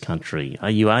freedom of this country,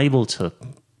 are you able to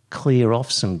clear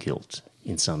off some guilt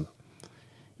in some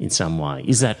way?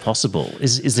 Is that possible?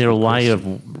 Is there a way of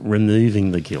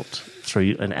removing the guilt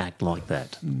through an act like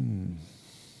that?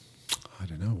 I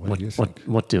don't know. What do you think?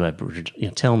 What do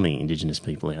tell me, Indigenous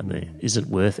people out there, is it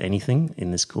worth anything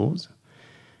in this cause?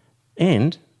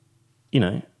 And,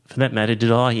 for that matter,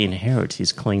 did I inherit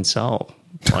his clean soul?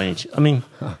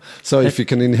 So if you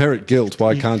can inherit guilt,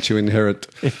 why can't you inherit...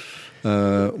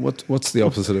 what's the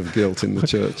opposite of guilt in the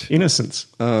church? Innocence.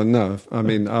 No, I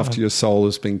mean after your soul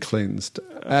has been cleansed.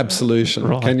 Absolution.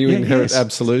 Right. Can you inherit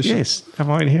absolution? Yes.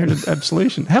 Have I inherited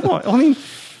absolution? Have I? I mean...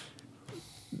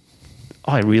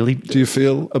 I really... Do you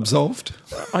feel absolved?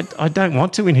 I don't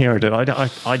want to inherit it.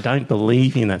 I don't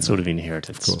believe in that sort of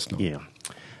inheritance. Of course not. Yeah.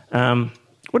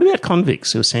 What about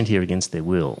convicts who are sent here against their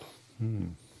will?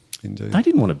 Indeed. They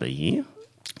didn't want to be here.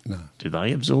 No. Do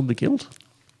they absorb the guilt?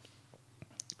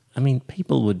 I mean,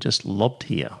 people were just lobbed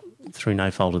here through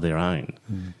no fault of their own.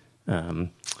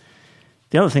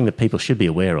 The other thing that people should be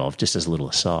aware of, just as a little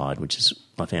aside, which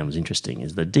I found was interesting,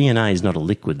 is that DNA is not a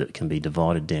liquid that can be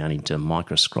divided down into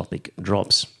microscopic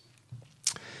drops.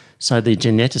 So the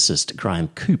geneticist Graham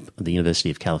Coop of the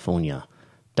University of California,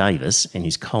 Davis, and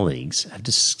his colleagues have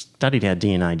just studied how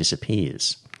DNA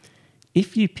disappears.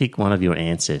 If you pick one of your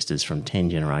ancestors from 10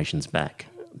 generations back,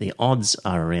 the odds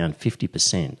are around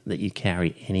 50% that you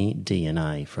carry any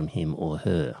DNA from him or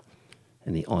her,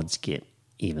 and the odds get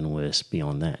even worse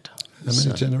beyond that. How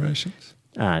many generations?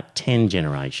 10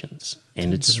 generations.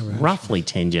 And it's roughly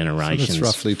 10 generations so that's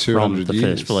roughly 200 from the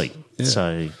years. first fleet. Yeah.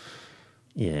 So,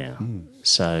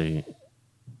 So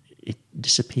it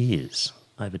disappears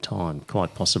over time,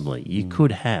 quite possibly. You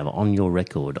could have on your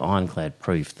record ironclad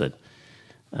proof that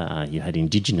you had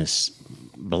Indigenous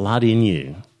blood in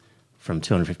you from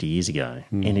 250 years ago,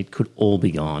 and it could all be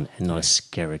gone and not a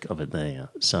skerrick of it there.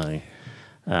 So...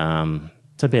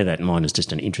 So bear that in mind as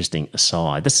just an interesting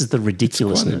aside. This is the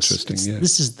ridiculousness. It's quite interesting,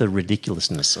 This is the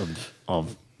ridiculousness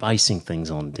of basing things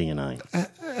on DNA.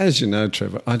 As you know,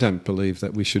 Trevor, I don't believe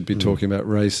that we should be talking about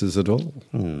races at all.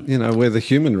 We're the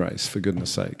human race, for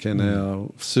goodness sake, and our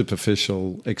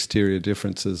superficial exterior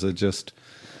differences are just,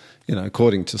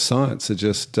 according to science, are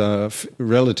just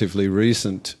relatively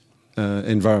recent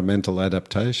environmental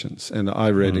adaptations. And I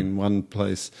read in one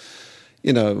place...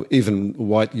 even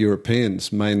white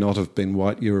Europeans may not have been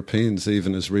white Europeans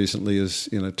even as recently as,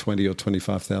 20 or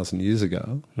 25,000 years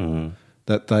ago,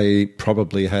 that they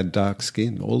probably had dark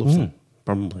skin, all of them.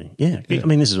 Probably, yeah. I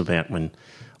mean, this is about when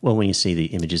you see the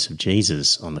images of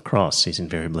Jesus on the cross, he's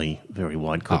invariably very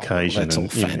white Caucasian. That's all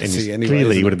fantasy and anyway.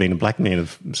 clearly he would have been a black man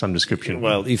of some description.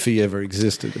 Well, if he ever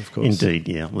existed, of course. Indeed,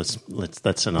 yeah. Let's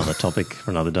that's another topic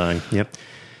for another day. Yep.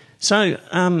 So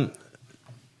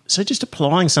just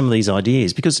applying some of these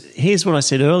ideas, because here's what I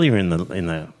said earlier in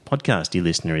the podcast, dear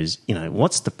listener, is,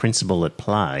 what's the principle at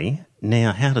play?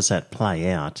 Now, how does that play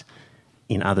out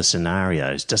in other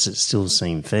scenarios? Does it still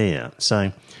seem fair?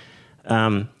 So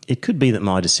it could be that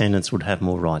my descendants would have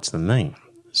more rights than me.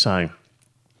 So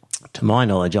to my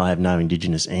knowledge, I have no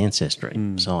Indigenous ancestry,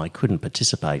 so I couldn't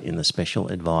participate in the special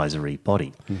advisory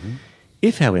body.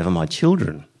 If, however, my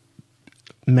children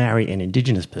marry an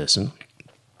Indigenous person,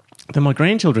 then my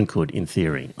grandchildren could, in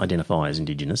theory, identify as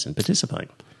Indigenous and participate.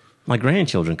 My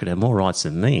grandchildren could have more rights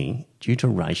than me due to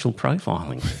racial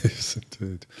profiling. Yes,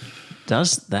 indeed.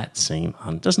 Doesn't that seem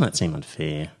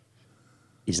unfair?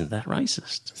 Isn't that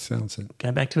racist? Sounds it.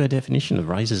 Go back to our definition of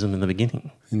racism in the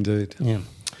beginning. Indeed. Yeah.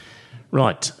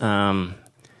 Right. One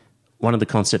of the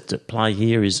concepts at play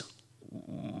here is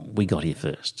we got here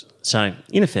first. So,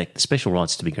 in effect, the special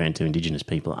rights to be granted to Indigenous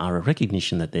people are a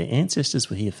recognition that their ancestors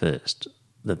were here first,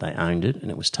 that they owned it and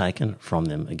it was taken from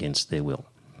them against their will.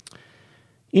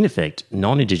 In effect,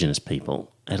 non-Indigenous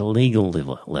people at a legal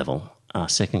level are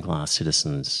second-class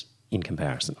citizens in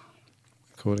comparison.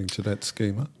 According to that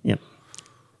schema. Yep.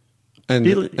 And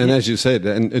as you said,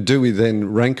 and do we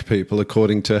then rank people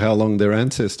according to how long their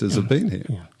ancestors have been here?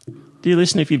 Yeah. Dear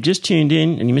listener, if you've just tuned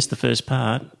in and you missed the first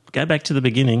part, go back to the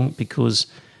beginning because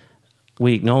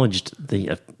we acknowledged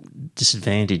the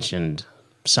disadvantage and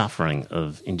suffering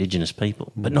of Indigenous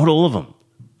people, but not all of them.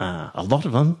 A lot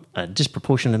of them, a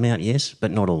disproportionate amount, yes,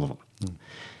 but not all of them.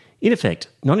 In effect,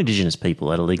 non-Indigenous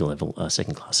people at a legal level are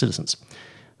second-class citizens.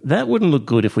 That wouldn't look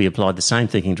good if we applied the same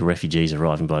thinking to refugees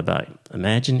arriving by boat.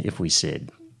 Imagine if we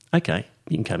said, OK,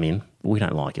 you can come in, but we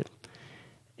don't like it.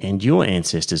 And your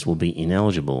ancestors will be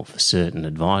ineligible for certain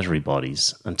advisory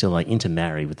bodies until they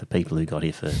intermarry with the people who got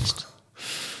here first.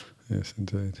 Yes,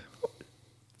 indeed.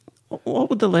 What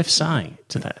would the left say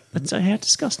to that? They'd say, how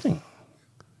disgusting.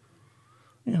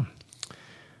 Yeah.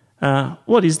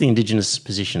 What is the Indigenous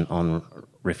position on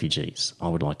refugees? I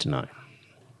would like to know.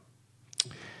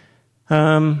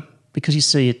 Because you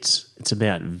see, it's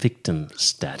about victim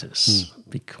status.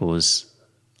 Because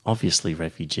obviously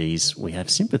refugees we have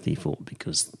sympathy for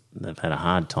because they've had a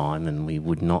hard time, and we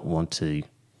would not want to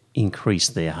increase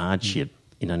their hardship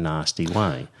in a nasty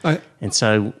way. And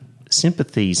so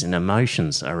sympathies and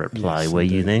emotions are at play, where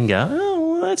you then go,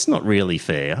 oh, well, that's not really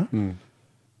fair.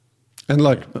 And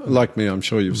like me, I'm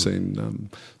sure you've seen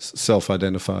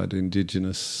self-identified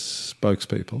Indigenous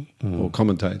spokespeople or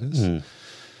commentators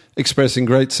expressing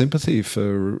great sympathy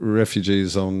for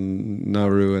refugees on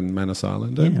Nauru and Manus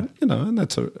Island. And, and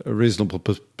that's a reasonable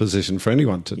position for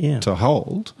anyone to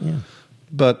hold. Yeah.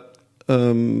 But,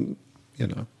 according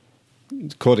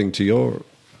to your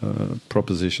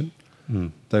proposition,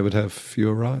 they would have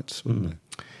fewer rights, wouldn't they?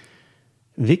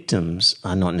 Victims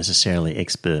are not necessarily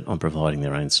expert on providing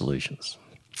their own solutions.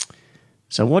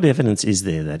 So what evidence is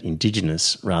there that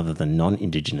Indigenous rather than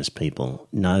non-Indigenous people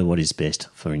know what is best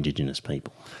for Indigenous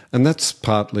people? And that's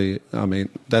partly,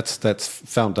 that's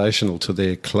foundational to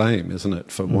their claim, isn't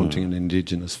it, for wanting an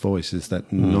Indigenous voice, is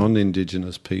that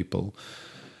non-Indigenous people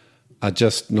are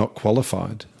just not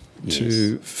qualified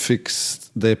to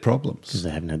fix their problems. Because they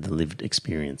haven't had the lived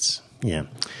experience. Yeah.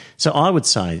 So I would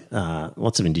say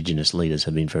lots of Indigenous leaders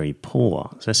have been very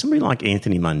poor. So somebody like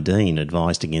Anthony Mundine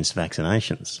advised against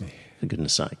vaccinations, for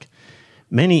goodness sake.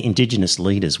 Many Indigenous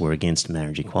leaders were against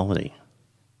marriage equality.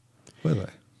 Were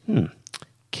they?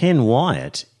 Ken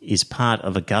Wyatt is part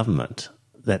of a government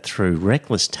that through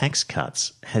reckless tax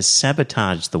cuts has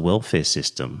sabotaged the welfare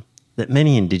system that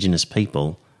many Indigenous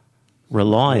people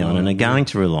rely on and are going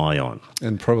to rely on.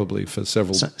 And probably for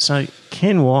several... So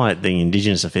Ken Wyatt, the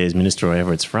Indigenous Affairs Minister, or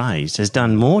however it's phrased, has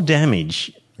done more damage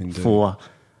for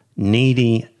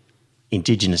needy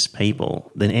Indigenous people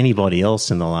than anybody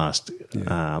else in the last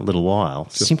little while,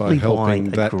 just simply by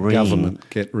helping that government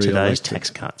get re-elected to those tax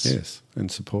cuts. Yes,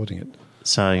 and supporting it.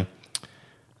 So,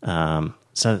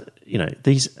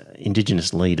 these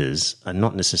Indigenous leaders are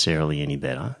not necessarily any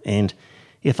better. And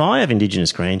if I have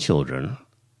Indigenous grandchildren,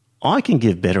 I can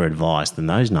give better advice than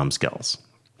those numbskulls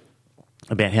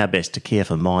about how best to care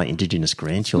for my Indigenous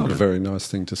grandchildren. Not a very nice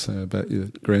thing to say about your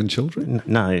grandchildren.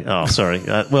 No, oh, sorry.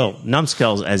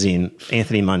 Numbskulls as in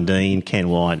Anthony Mundine, Ken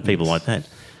Wyatt, people like that.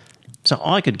 So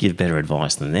I could give better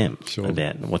advice than them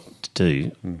about what to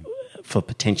do for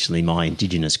potentially my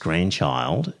Indigenous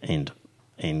grandchild and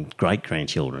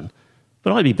great-grandchildren,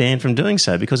 but I'd be banned from doing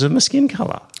so because of my skin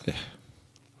colour. Yeah.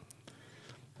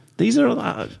 These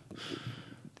are...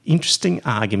 interesting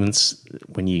arguments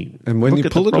when you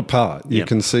pull it apart, you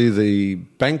can see the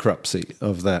bankruptcy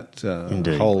of that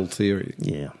whole theory.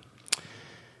 Yeah.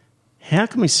 How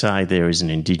can we say there is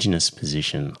an Indigenous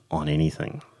position on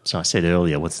anything? So I said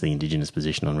earlier, what's the Indigenous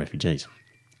position on refugees?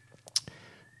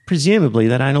 Presumably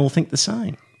they don't all think the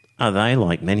same. Are they,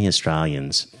 like many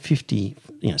Australians,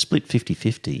 split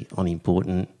 50-50 on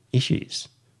important issues?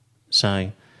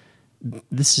 So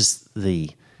this is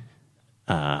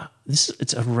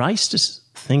it's a racist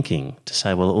thinking to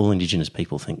say, well, all Indigenous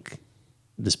people think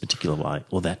this particular way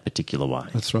or that particular way.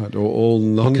 That's right. Or all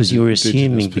non-Indigenous because you're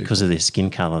assuming people. because of their skin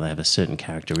colour they have a certain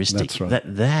characteristic. That's right.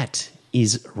 That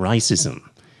is racism.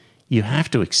 You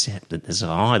have to accept that there's a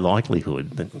high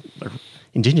likelihood that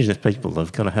Indigenous people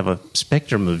have got to have a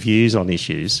spectrum of views on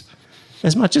issues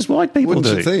as much as white people Wouldn't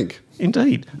do. you think?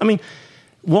 Indeed. I mean,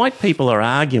 white people are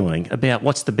arguing about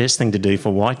what's the best thing to do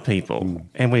for white people,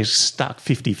 and we're stuck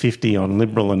 50-50 on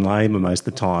Liberal and Labor most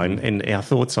of the time, and our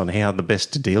thoughts on how the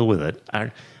best to deal with it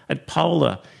are at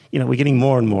polar. We're getting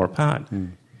more and more apart.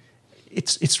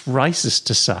 It's racist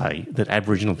to say that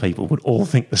Aboriginal people would all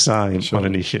think the same on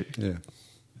an issue. Yeah.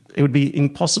 It would be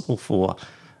impossible for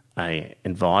an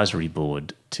advisory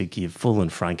board to give full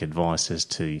and frank advice as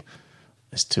to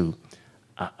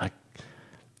a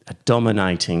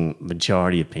dominating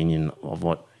majority opinion of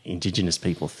what Indigenous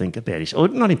people think about it. Or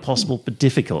not impossible, but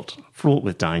difficult, fraught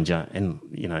with danger, and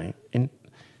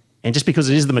just because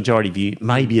it is the majority view,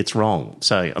 maybe it's wrong.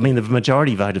 So, I mean, the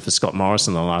majority voted for Scott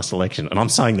Morrison in the last election, and I'm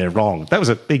saying they're wrong. That was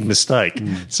a big mistake.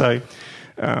 So,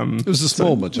 it was a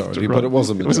small majority, but it was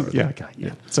a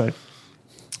majority.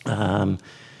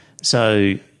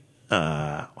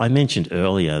 I mentioned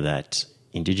earlier that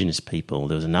Indigenous people,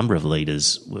 there was a number of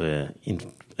leaders were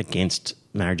against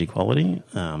marriage equality.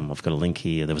 I've got a link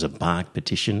here. There was a bark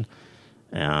petition,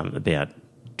 about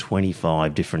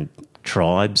 25 different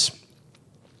tribes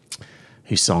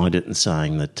who signed it and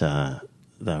saying that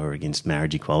they were against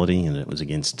marriage equality and it was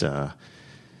against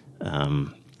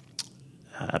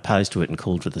opposed to it and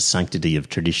called for the sanctity of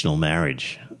traditional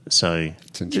marriage. So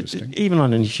it's interesting. Even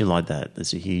on an issue like that,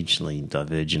 there's a hugely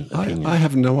divergent opinion. I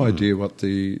have no idea what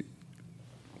the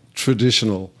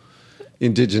traditional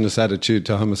Indigenous attitude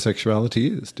to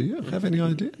homosexuality is. Do you have any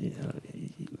idea?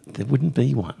 There wouldn't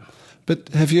be one. But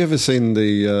have you ever seen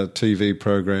the TV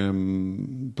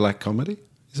program Black Comedy?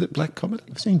 Is it Black Comedy?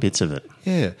 I've seen bits of it.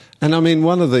 Yeah. And I mean,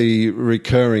 one of the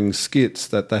recurring skits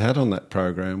that they had on that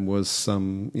program was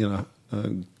some,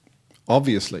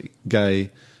 obviously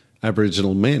gay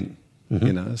Aboriginal men,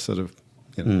 sort of,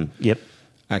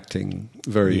 acting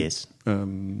very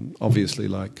obviously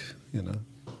like,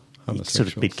 homosexuals. Sort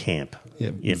of a bit camp.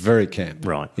 Yeah, very camp.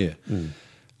 Right. Yeah.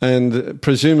 And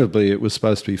presumably it was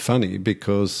supposed to be funny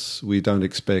because we don't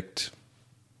expect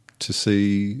to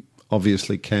see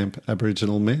obviously camp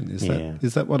Aboriginal men.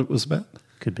 Is that what it was about?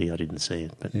 Could be. I didn't see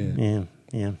it, but yeah.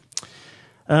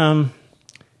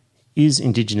 Is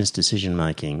Indigenous decision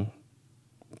making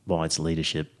by its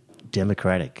leadership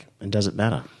democratic, and does it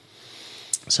matter?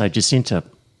 So Jacinta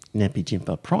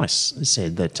Napi-Jimpa Price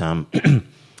said that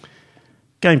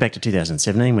going back to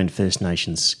 2017, when First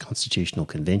Nations Constitutional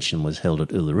Convention was held at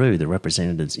Uluru, the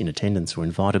representatives in attendance were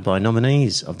invited by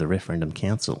nominees of the Referendum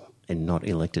Council and not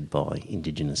elected by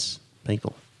Indigenous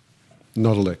people.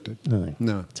 Not elected?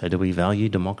 No. So do we value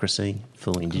democracy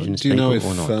for Indigenous people or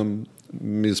not? Do you know if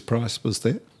Ms Price was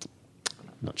there?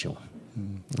 Not sure.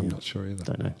 I'm not sure either.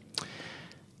 Don't know.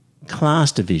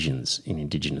 Class divisions in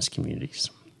Indigenous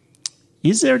communities.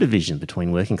 Is there a division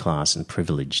between working class and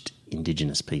privileged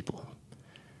Indigenous people?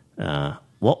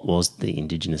 What was the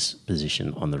Indigenous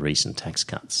position on the recent tax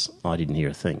cuts? I didn't hear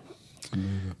a thing.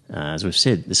 As we've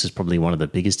said, this is probably one of the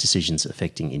biggest decisions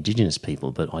affecting Indigenous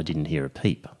people, but I didn't hear a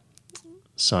peep.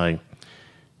 So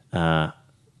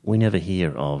we never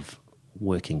hear of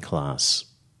working class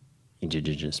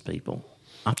Indigenous people,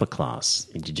 upper class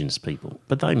Indigenous people,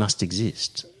 but they must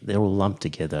exist. They're all lumped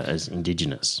together as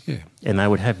Indigenous. Yeah. And they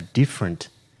would have different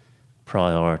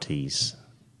priorities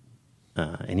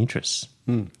and interests.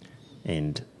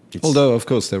 And although, of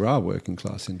course, there are working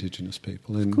class Indigenous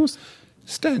people. And of course.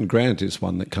 Stan Grant is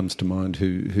one that comes to mind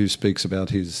who speaks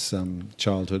about his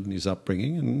childhood and his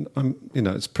upbringing. And,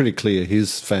 it's pretty clear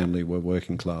his family were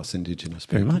working class Indigenous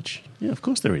people. Very much. Yeah, of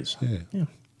course there is. Yeah.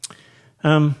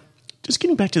 Just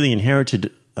getting back to the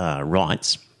inherited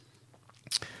rights,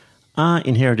 are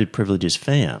inherited privileges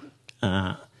fair?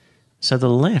 So the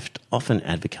left often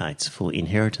advocates for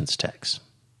inheritance tax.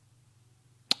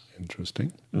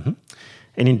 Interesting. Mm-hmm.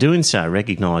 And in doing so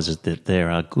recognises that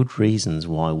there are good reasons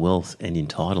why wealth and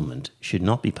entitlement should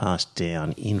not be passed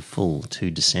down in full to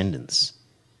descendants.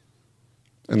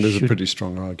 And there's a pretty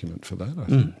strong argument for that, I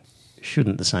think.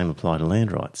 Shouldn't the same apply to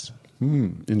land rights?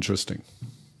 Interesting.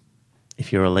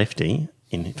 If you're a lefty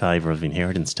in favour of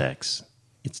inheritance tax,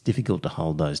 it's difficult to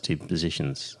hold those two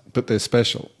positions. But they're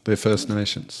special. They're First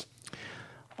Nations.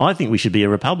 I think we should be a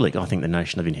republic. I think the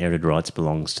notion of inherited rights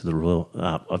belonging to the royal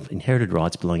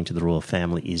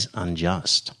family is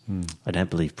unjust. I don't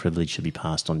believe privilege should be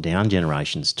passed on down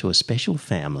generations to a special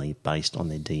family based on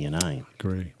their DNA.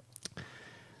 Agree.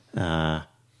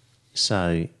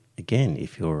 So again,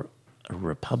 if you're a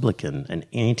Republican, an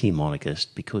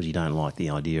anti-monarchist, because you don't like the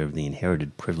idea of the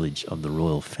inherited privilege of the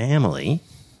royal family,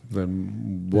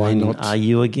 then why then not? are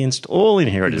you against all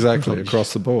inherited Exactly, privilege?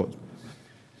 across the board.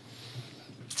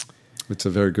 It's a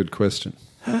very good question.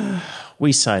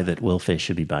 We say that welfare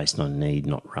should be based on need,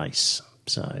 not race.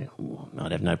 So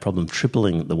I'd have no problem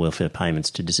tripling the welfare payments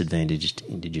to disadvantaged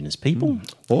Indigenous people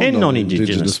Or and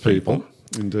non-Indigenous people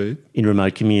Indeed. in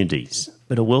remote communities.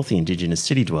 But a wealthy Indigenous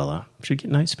city dweller should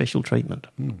get no special treatment.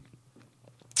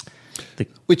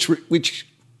 Which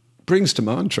brings to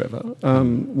mind, Trevor,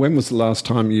 when was the last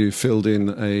time you filled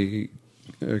in a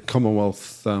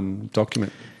Commonwealth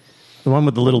document? The one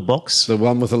with the little box? The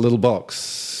one with a little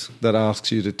box that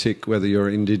asks you to tick whether you're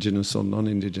Indigenous or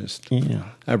non-Indigenous. Yeah.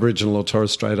 Aboriginal or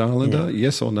Torres Strait Islander,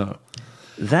 yes or no?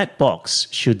 That box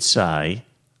should say,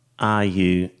 are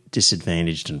you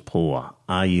disadvantaged and poor?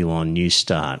 Are you on New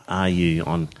Start? Are you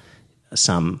on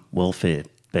some welfare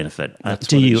benefit? Do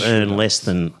what it you should earn ask. less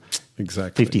than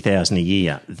Exactly. $50,000 a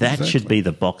year? That Exactly. should be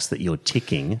the box that you're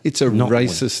ticking. It's a not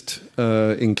racist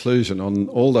inclusion on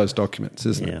all those documents,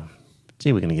 isn't it? Yeah.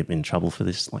 Gee, we're going to get in trouble for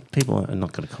this. Like, people are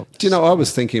not going to cop this. Do you know, I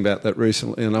was thinking about that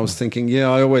recently, and I was thinking,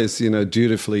 I always,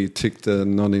 dutifully tick the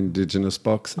non-Indigenous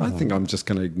box. I think I'm just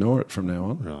going to ignore it from now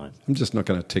on. Right. I'm just not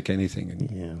going to tick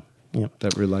anything Yeah.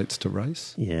 that relates to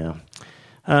race. Yeah.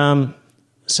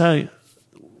 So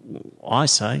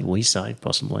we say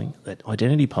possibly, that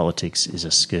identity politics is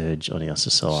a scourge on our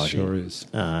society. Sure is.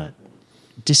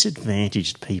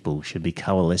 Disadvantaged people should be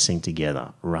coalescing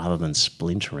together rather than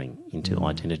splintering into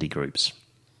identity groups.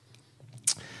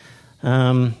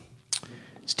 Stan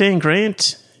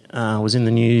Grant was in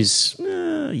the news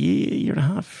a year and a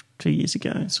half, 2 years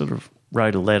ago, sort of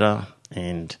wrote a letter,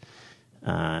 and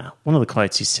one of the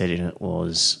quotes he said in it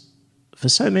was, "For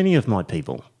so many of my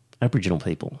people, Aboriginal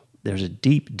people, there is a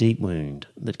deep, deep wound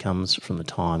that comes from the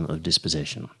time of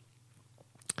dispossession."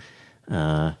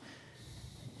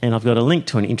 And I've got a link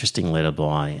to an interesting letter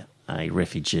by a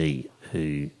refugee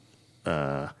who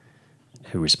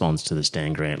responds to the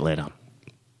Stan Grant letter.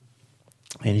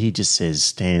 And he just says,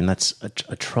 "Stan, that's a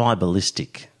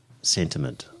tribalistic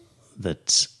sentiment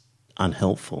that's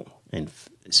unhelpful and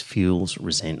fuels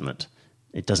resentment.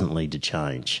 It doesn't lead to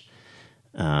change."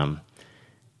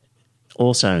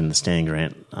 Also in the Stan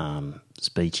Grant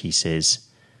speech, he says,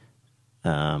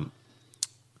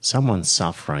 "Someone's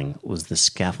suffering was the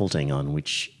scaffolding on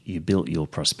which you built your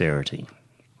prosperity."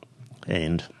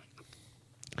 And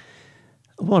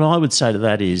what I would say to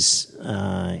that is,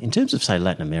 in terms of, say,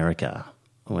 Latin America,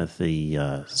 with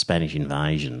the Spanish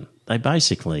invasion, they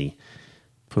basically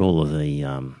put all of the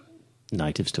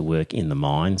natives to work in the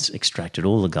mines, extracted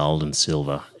all the gold and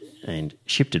silver and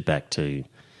shipped it back to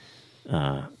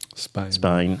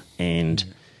Spain and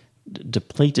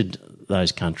depleted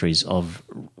those countries of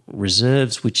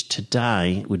reserves which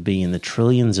today would be in the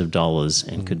trillions of dollars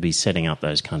and could be setting up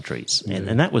those countries.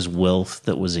 And that was wealth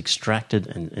that was extracted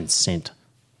and sent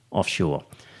offshore.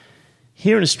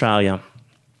 Here in Australia,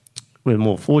 we're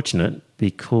more fortunate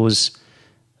because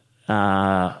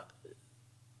the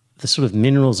sort of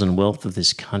minerals and wealth of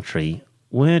this country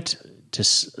weren't,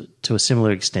 to a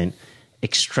similar extent,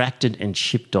 extracted and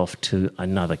shipped off to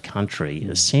another country,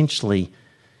 essentially,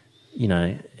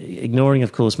 ignoring,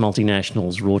 of course,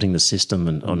 multinationals rorting the system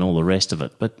and all the rest of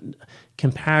it. But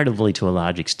comparatively to a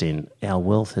large extent, our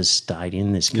wealth has stayed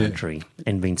in this country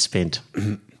and been spent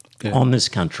on this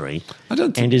country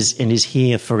and is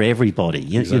here for everybody.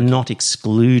 You're not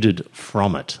excluded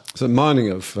from it. So mining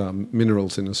of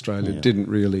minerals in Australia didn't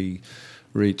really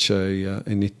reach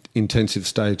an intensive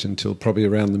stage until probably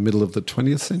around the middle of the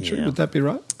 20th century. Yeah. Would that be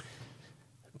right?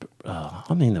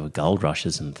 There were gold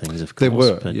rushes and things, of course. There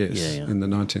were, but yes, in the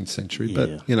 19th century.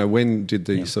 Yeah. But, when did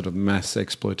the sort of mass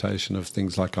exploitation of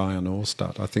things like iron ore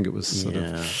start? I think it was sort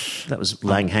of... That was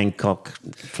Lang Hancock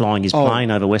flying his plane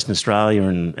over Western Australia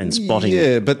and spotting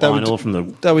iron ore from the...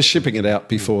 They were shipping it out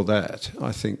before that.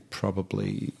 I think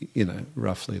probably,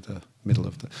 roughly the middle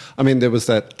of the... I mean, there was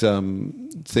that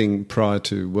thing prior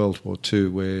to World War II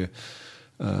where...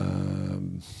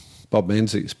 Bob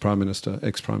Menzies, ex-Prime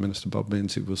Minister Bob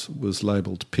Menzies was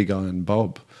labelled Pig Iron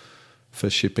Bob for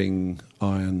shipping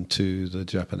iron to the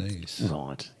Japanese.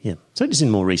 Right, yeah. So it is in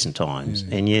more recent times.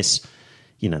 Yeah. And yes,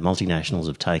 multinationals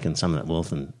have taken some of that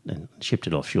wealth and shipped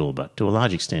it offshore, but to a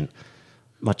large extent,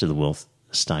 much of the wealth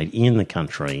stayed in the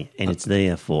country and it's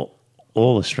there for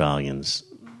all Australians,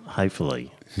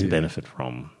 hopefully, to benefit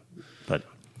from. But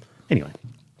anyway,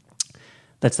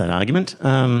 that's that argument.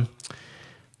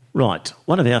 Right.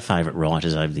 One of our favourite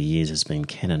writers over the years has been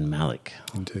Kenan Malik.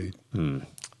 Indeed.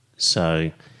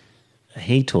 So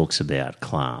he talks about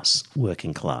class,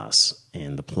 working class,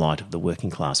 and the plight of the working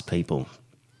class people.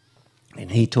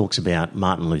 And he talks about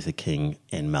Martin Luther King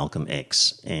and Malcolm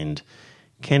X. And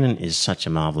Kennan is such a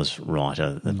marvellous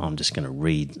writer that I'm just going to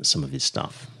read some of his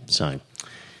stuff. So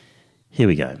here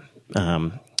we go.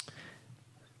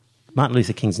 Martin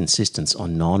Luther King's insistence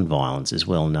on non-violence is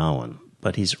well known,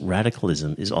 but his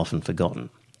radicalism is often forgotten.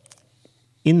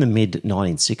 In the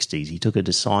mid-1960s, he took a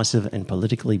decisive and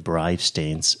politically brave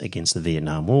stance against the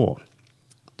Vietnam War,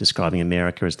 describing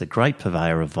America as the great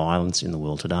purveyor of violence in the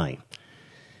world today.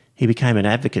 He became an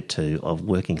advocate, too, of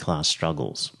working-class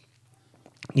struggles.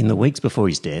 In the weeks before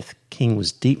his death, King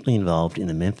was deeply involved in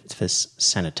the Memphis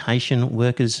sanitation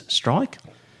workers' strike,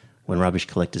 when rubbish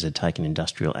collectors had taken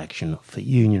industrial action for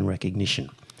union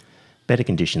recognition, better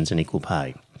conditions and equal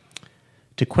pay.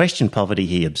 To question poverty,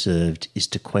 he observed, is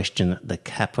to question the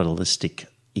capitalistic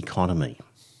economy.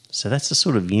 So that's the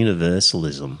sort of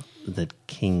universalism that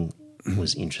King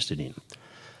was interested in.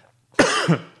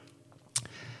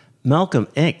 Malcolm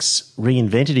X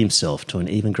reinvented himself to an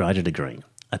even greater degree.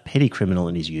 A petty criminal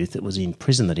in his youth, it was in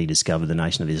prison that he discovered the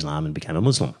Nation of Islam and became a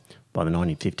Muslim. By the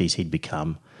 1950s, he'd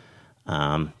become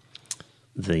an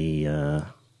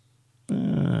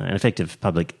effective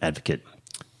public advocate,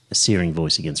 a searing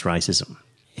voice against racism.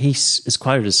 He is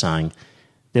quoted as saying,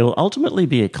 "There will ultimately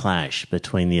be a clash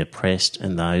between the oppressed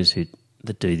and those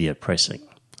that do the oppressing,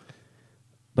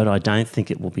 but I don't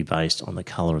think it will be based on the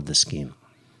colour of the skin."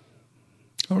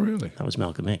 Oh, really? That was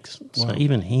Malcolm X. Wow. So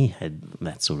even he had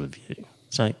that sort of view.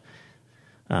 So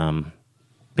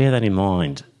bear that in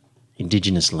mind,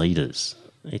 Indigenous leaders.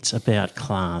 It's about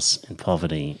class and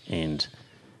poverty and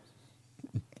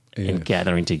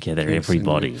gathering together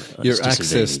everybody. Your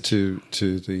access to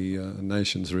the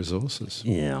nation's resources.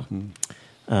 Yeah.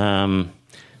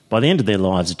 By the end of their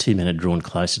lives, the two men had drawn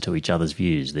closer to each other's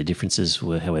views. Their differences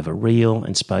were, however, real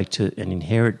and spoke to an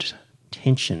inherent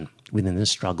tension within the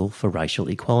struggle for racial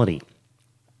equality.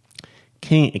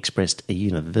 King expressed a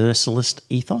universalist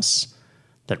ethos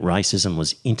that racism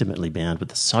was intimately bound with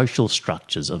the social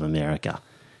structures of America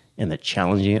and that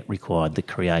challenging it required the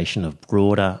creation of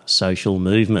broader social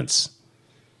movements.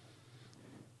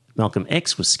 Malcolm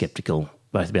X was sceptical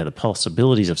both about the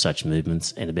possibilities of such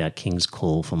movements and about King's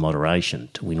call for moderation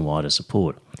to win wider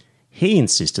support. He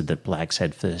insisted that blacks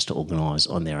had first to organise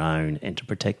on their own and to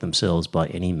protect themselves by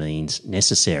any means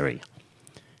necessary.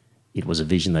 It was a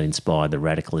vision that inspired the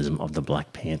radicalism of the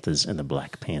Black Panthers and the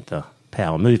Black Panther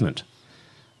Power movement.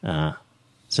 So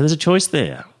there's a choice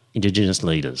there. Indigenous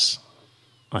leaders.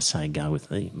 I say go with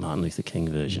the Martin Luther King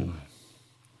version.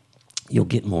 You'll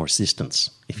get more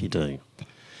assistance if you do.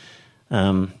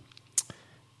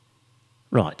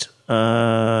 Right.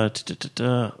 I'll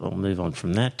move on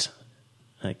from that.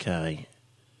 Okay.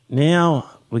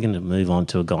 Now we're going to move on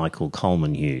to a guy called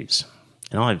Coleman Hughes.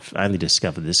 And I've only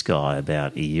discovered this guy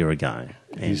about a year ago.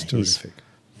 And he's terrific.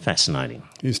 Fascinating.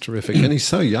 He's terrific. And he's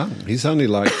so young. He's only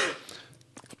like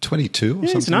 22 or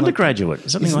something. He's an undergraduate.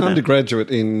 He's an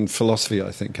undergraduate in philosophy,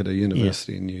 I think, at a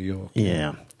university in New York.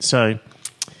 Yeah. So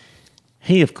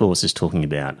he, of course, is talking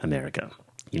about America,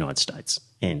 United States.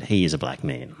 And he is a black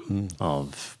man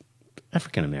of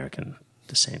African-American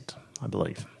descent, I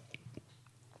believe.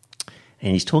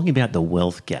 And he's talking about the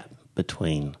wealth gap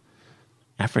between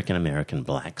African-American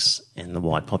blacks and the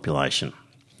white population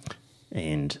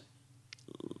and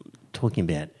talking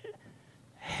about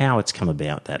how it's come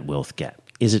about, that wealth gap.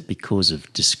 Is it because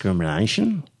of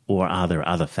discrimination or are there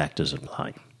other factors at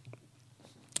play?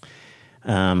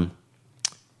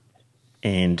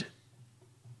 And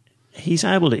he's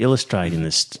able to illustrate in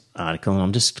this article, and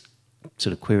I'm just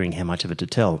sort of querying how much of it to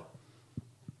tell.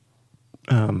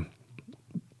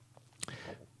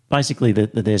 Basically,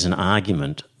 that there's an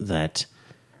argument that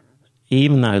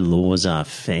even though laws are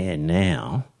fair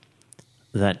now,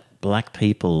 that black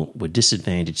people were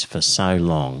disadvantaged for so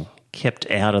long, kept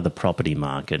out of the property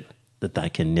market, that they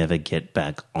can never get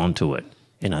back onto it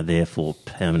and are therefore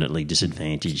permanently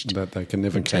disadvantaged. That they can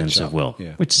never in terms catch of up. wealth,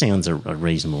 Yeah. which sounds a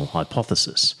reasonable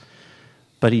hypothesis.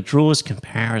 But he draws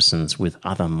comparisons with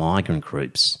other migrant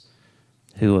groups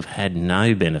who have had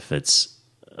no benefits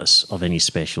of any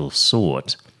special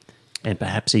sort and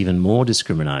perhaps even more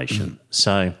discrimination.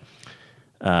 So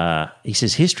he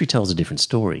says history tells a different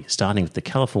story, starting with the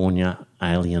California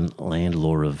Alien Land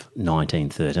Law of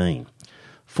 1913.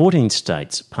 14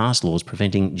 states passed laws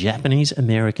preventing Japanese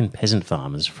American peasant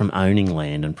farmers from owning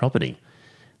land and property.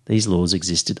 These laws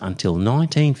existed until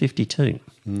 1952,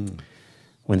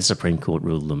 when the Supreme Court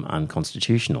ruled them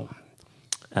unconstitutional.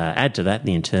 Add to that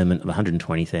the internment of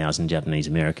 120,000 Japanese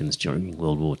Americans during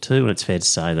World War II, and it's fair to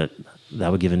say that they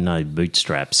were given no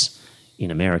bootstraps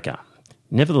in America.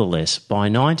 Nevertheless, by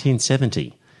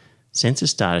 1970,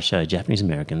 census data showed Japanese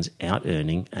Americans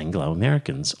out-earning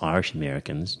Anglo-Americans, Irish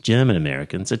Americans, German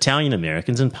Americans, Italian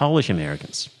Americans and Polish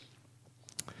Americans.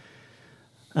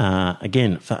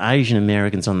 Again, for Asian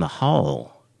Americans on the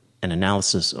whole, an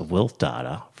analysis of wealth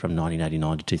data from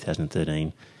 1989 to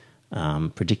 2013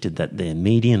 predicted that their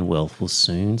median wealth will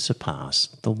soon surpass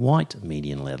the white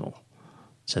median level.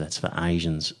 So that's for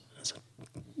Asians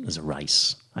as a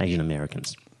race, Asian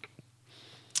Americans.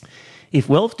 If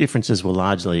wealth differences were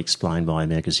largely explained by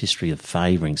America's history of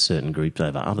favouring certain groups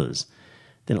over others,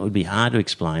 then it would be hard to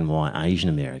explain why Asian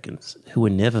Americans, who were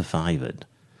never favoured,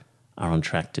 are on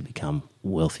track to become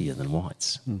wealthier than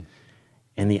whites.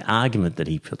 And the argument that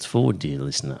he puts forward, dear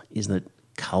listener, is that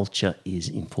culture is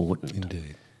important.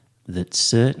 Indeed. That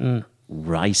certain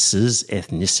races,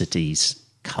 ethnicities,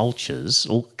 cultures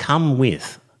all come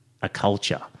with a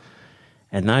culture.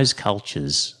 And those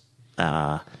cultures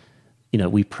are,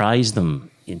 we praise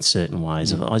them in certain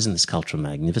ways. Oh, isn't this culture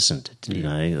magnificent?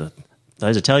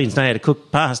 Those Italians know how to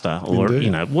cook pasta, or,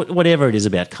 whatever it is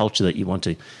about culture that you want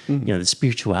to, the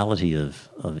spirituality of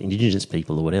Indigenous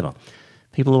people or whatever.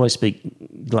 People always speak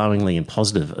glowingly and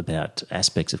positive about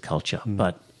aspects of culture,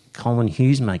 but Colin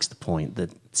Hughes makes the point that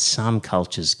some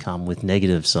cultures come with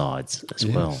negative sides as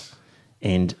well.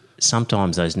 And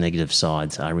sometimes those negative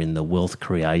sides are in the wealth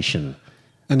creation.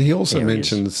 And he also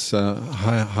mentions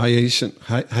Haitian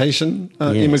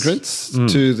immigrants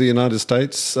to the United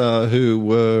States who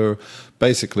were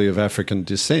basically of African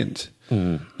descent.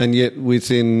 And yet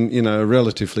within, a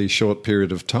relatively short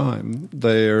period of time,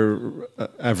 their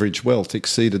average wealth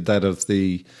exceeded that of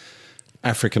the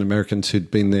African Americans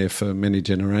who'd been there for many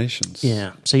generations.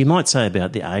 Yeah. So you might say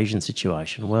about the Asian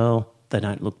situation, well, they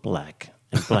don't look black.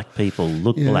 And black people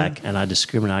look black and are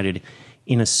discriminated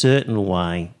in a certain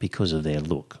way because of their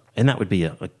look. And that would be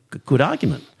a good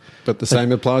argument. But the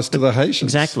same applies to the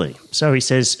Haitians. Exactly. So he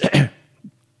says,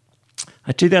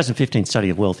 a 2015 study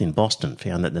of wealth in Boston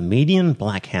found that the median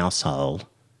black household,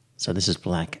 so this is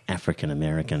black African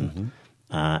American,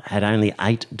 had only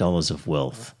 $8 of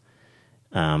wealth.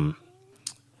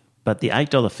 But the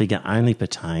 $8 figure only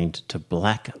pertained to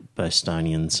black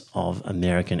Bostonians of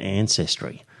American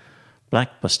ancestry.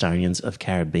 Black Bostonians of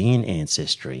Caribbean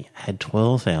ancestry had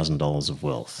 $12,000 of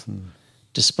wealth.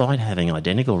 Despite having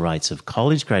identical rates of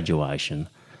college graduation,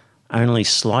 only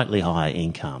slightly higher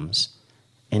incomes,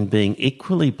 and being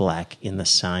equally black in the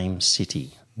same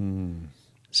city.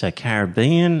 So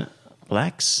Caribbean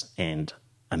blacks and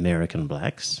American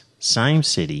blacks, same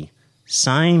city,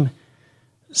 same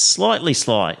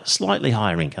slightly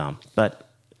higher income, but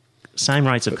same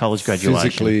rates of college graduation.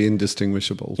 Physically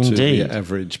indistinguishable to the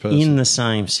average person. In the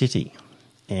same city.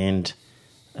 And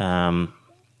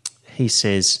he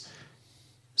says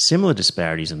similar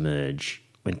disparities emerge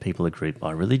when people are grouped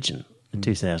by religion. A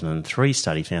 2003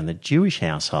 study found that Jewish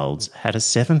households had a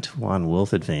 7-to-1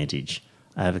 wealth advantage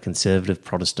over conservative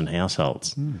Protestant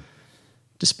households,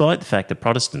 despite the fact that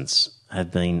Protestants have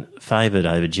been favoured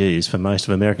over Jews for most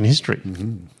of American history.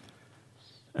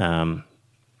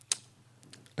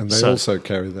 And they also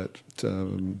carry that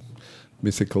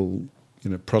mythical,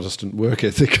 Protestant work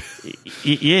ethic.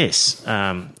 Yes.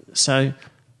 So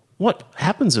what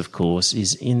happens, of course,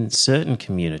 is in certain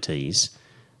communities,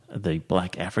 the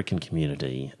black African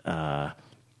community,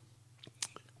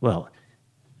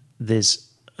 there's,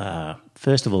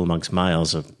 first of all, amongst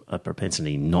males, a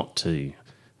propensity not to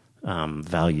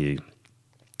value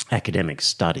academic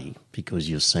study because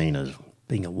you're seen as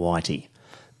being a whitey.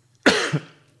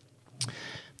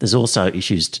 There's also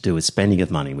issues to do with spending of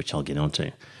money, which I'll get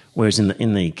onto. Whereas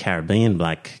in the Caribbean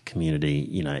black community,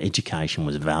 education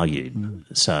was valued.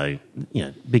 So,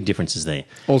 big differences there.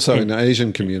 Also in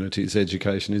Asian communities,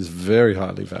 education is very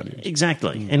highly valued.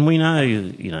 Exactly. And we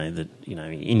know, that,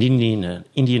 in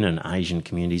Indian and Asian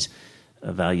communities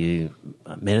value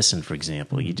medicine, for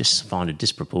example. You just find a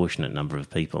disproportionate number of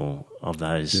people of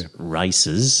those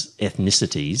races,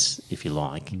 ethnicities, if you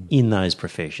like, in those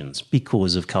professions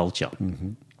because of culture.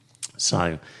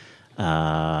 So,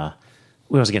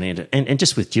 where was I getting into? And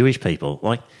just with Jewish people,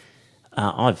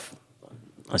 I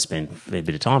spend a fair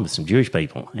bit of time with some Jewish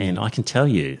people, and I can tell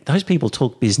you those people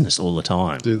talk business all the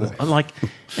time. Do they?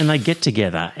 And they get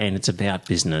together, and it's about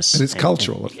business, and it's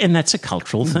cultural, and that's a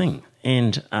cultural thing.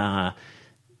 And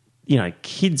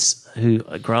kids who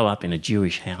grow up in a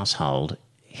Jewish household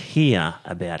hear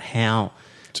about how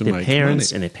their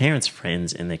parents and their parents'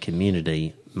 friends and their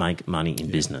community make money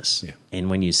in business. Yeah. And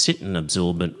when you sit and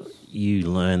absorb it, you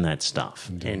learn that stuff.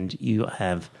 Indeed. And you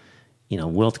have,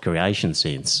 wealth creation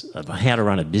sense, of how to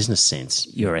run a business sense.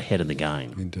 You're ahead of the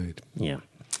game. Indeed. Yeah.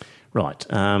 Right.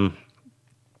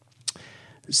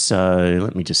 So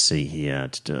let me just see here.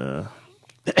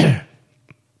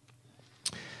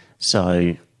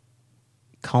 So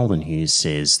Coleman Hughes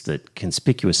says that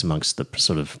conspicuous amongst the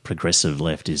sort of progressive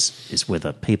left is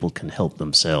whether people can help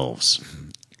themselves.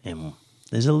 And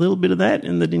there's a little bit of that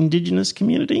in the Indigenous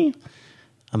community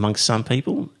amongst some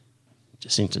people.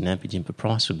 Jacinta Nampijinpa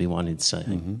Price would be one who'd say,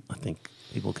 I think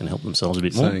people can help themselves a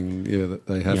bit more. Saying, that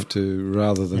they have to,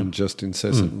 rather than just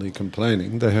incessantly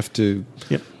complaining, they have to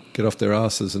get off their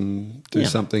asses and do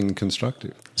something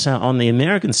constructive. So on the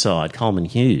American side, Coleman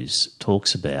Hughes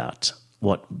talks about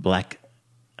what black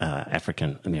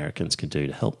African Americans can do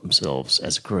to help themselves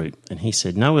as a group. And he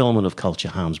said, no element of culture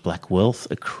harms black wealth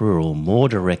accrual more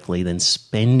directly than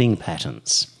spending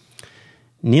patterns.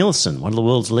 Nielsen, one of the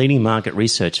world's leading market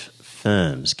research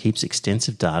firms, keeps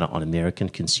extensive data on American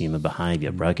consumer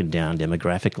behaviour, broken down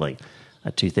demographically.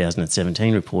 A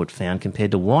 2017 report found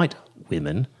compared to white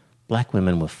women, black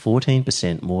women were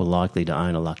 14% more likely to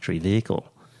own a luxury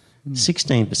vehicle,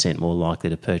 16% more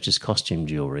likely to purchase costume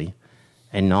jewellery,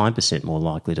 and 9% more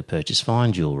likely to purchase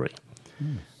fine jewellery.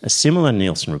 A similar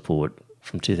Nielsen report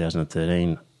from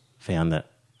 2013 found that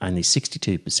only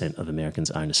 62% of Americans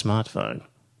own a smartphone,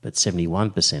 but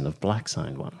 71% of blacks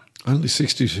own one. Only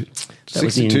 62%? That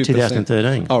was in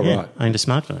 2013. Oh, right. Owned a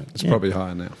smartphone. It's probably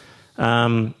higher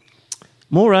now.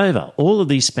 Moreover, all of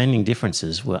these spending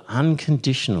differences were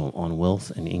unconditional on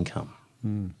wealth and income.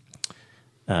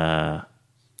 So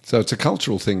it's a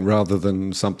cultural thing rather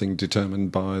than something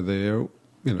determined by their,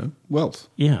 wealth.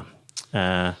 Yeah.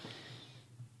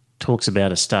 Talks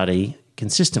about a study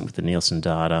consistent with the Nielsen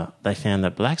data. They found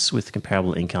that blacks with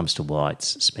comparable incomes to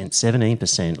whites spent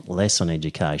 17% less on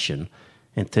education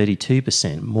and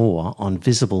 32% more on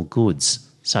visible goods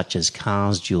such as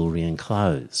cars, jewellery and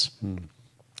clothes.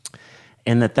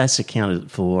 And that's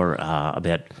accounted for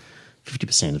about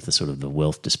 50% of the sort of the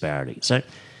wealth disparity. So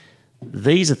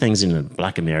these are things in the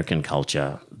black American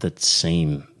culture that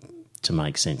seem to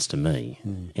make sense to me.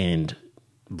 And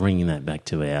bringing that back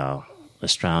to our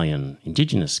Australian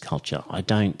Indigenous culture, I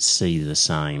don't see the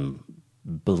same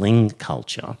bling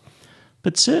culture.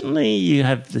 But certainly you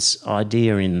have this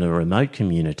idea in the remote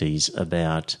communities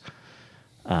about,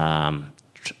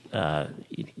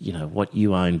 what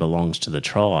you own belongs to the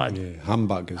tribe. Yeah,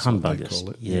 humbuggers, what they call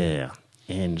it. Yeah.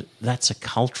 And that's a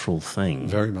cultural thing.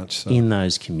 Very much so. In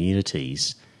those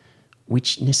communities,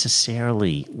 which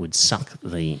necessarily would suck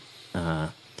the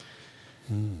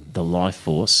life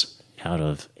force out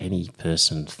of any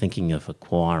person thinking of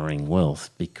acquiring wealth,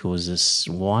 because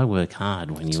why work hard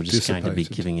when you're just going to be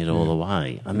giving it all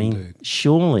away? I mean,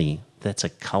 surely that's a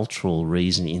cultural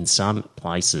reason in some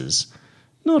places.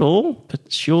 Not all,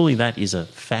 but surely that is a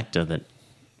factor that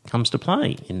comes to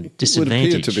play in disadvantage.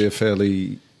 It would appear to be a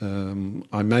fairly,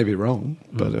 I may be wrong,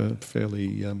 but a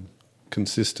fairly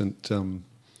consistent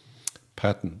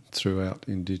pattern throughout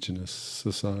Indigenous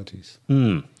societies.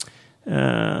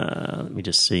 Let me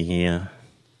just see here.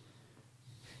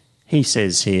 He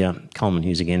says here, Coleman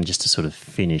Hughes again, just to sort of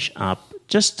finish up,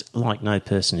 just like no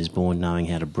person is born knowing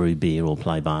how to brew beer or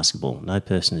play basketball, no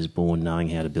person is born knowing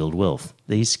how to build wealth.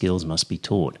 These skills must be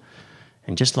taught.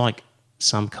 And just like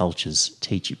some cultures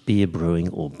teach beer brewing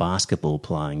or basketball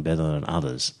playing better than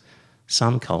others,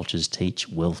 some cultures teach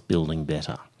wealth building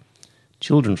better.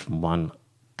 Children from one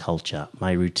culture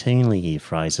may routinely hear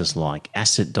phrases like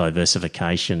asset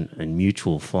diversification and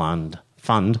mutual fund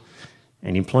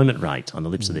and employment rate on the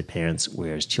lips of their parents,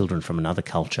 whereas children from another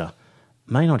culture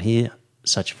may not hear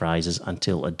such phrases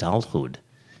until adulthood,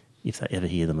 if they ever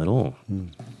hear them at all.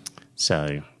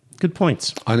 So, good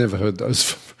points. I never heard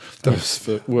those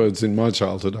words in my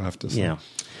childhood, I have to say. Yeah.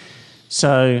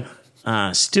 So,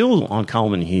 still on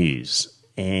Coleman Hughes,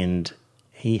 and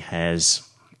he has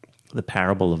the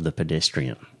parable of the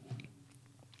pedestrian,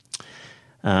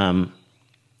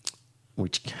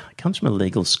 which comes from a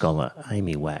legal scholar,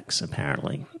 Amy Wax,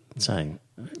 apparently. So,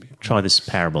 try this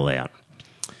parable out.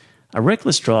 A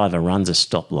reckless driver runs a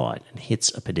stoplight and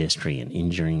hits a pedestrian,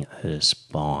 injuring her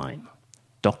spine.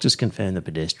 Doctors confirm the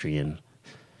pedestrian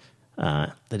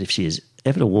that if she is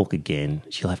ever to walk again,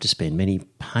 she'll have to spend many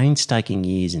painstaking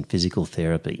years in physical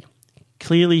therapy.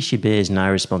 Clearly, she bears no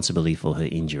responsibility for her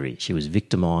injury. She was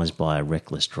victimised by a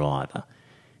reckless driver.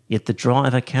 Yet the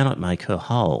driver cannot make her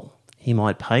whole. He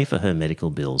might pay for her medical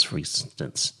bills, for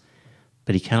instance,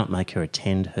 but he cannot make her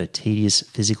attend her tedious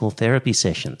physical therapy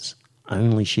sessions.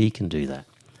 Only she can do that.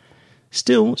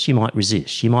 Still, she might resist.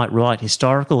 She might write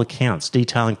historical accounts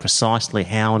detailing precisely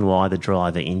how and why the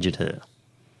driver injured her.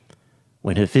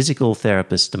 When her physical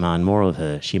therapists demand more of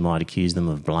her, she might accuse them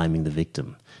of blaming the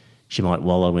victim. She might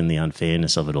wallow in the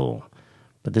unfairness of it all.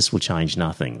 But this will change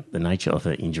nothing. The nature of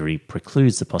her injury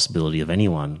precludes the possibility of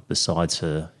anyone besides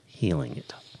her healing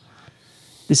it.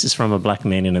 This is from a black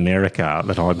man in America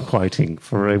that I'm quoting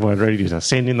for everyone ready to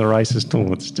send in the racist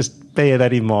taunts. Just bear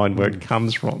that in mind where it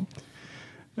comes from.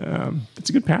 It's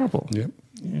a good parable. Yep.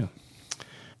 Yeah.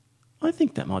 I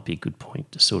think that might be a good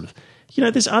point to sort of...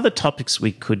 there's other topics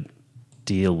we could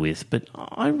deal with, but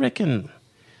I reckon,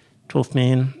 12th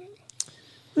Man,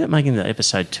 without making the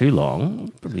episode too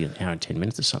long, probably an hour and 10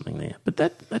 minutes or something there, but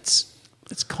that's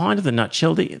kind of the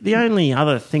nutshell. The only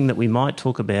other thing that we might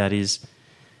talk about is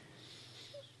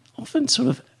often sort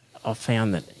of I've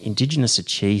found that Indigenous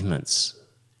achievements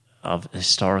of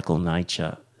historical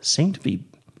nature seem to be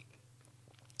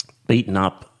beaten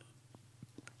up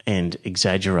and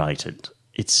exaggerated,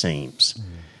 it seems.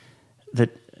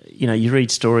 That, you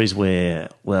read stories where,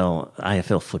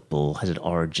 AFL football has its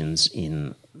origins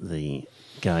in the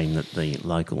game that the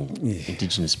local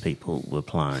Indigenous people were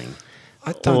playing.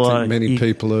 I don't think many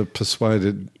people are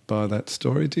persuaded by that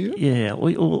story, do you? Yeah,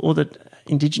 or that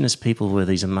Indigenous people were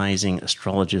these amazing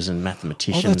astrologers and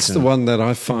mathematicians. Oh, that's the one that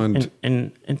I find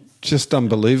just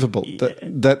unbelievable.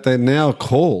 That they're now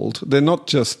called. They're not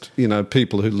just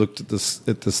people who looked at the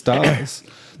stars.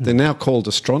 They're now called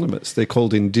astronomers. They're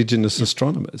called Indigenous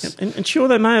astronomers. And sure,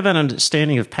 they may have an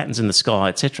understanding of patterns in the sky,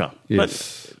 etc.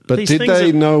 Yes, but did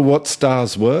they know what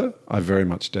stars were? I very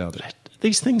much doubt it.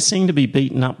 These things seem to be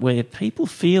beaten up where people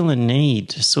feel a need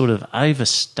to sort of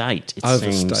overstate,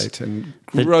 and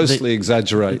grossly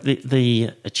exaggerate the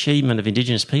achievement of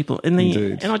Indigenous people. And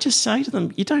I just say to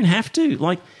them, you don't have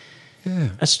to.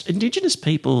 Indigenous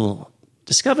people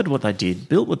discovered what they did,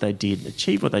 built what they did,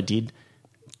 achieved what they did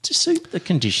to suit the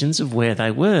conditions of where they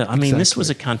were. I mean, this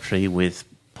was a country with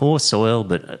poor soil,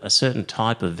 but a certain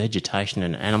type of vegetation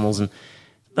and animals, and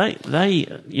They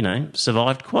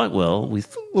survived quite well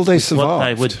with what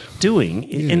they were doing.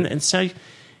 Yeah. And so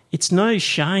it's no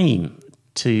shame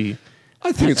to...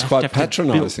 I think it's quite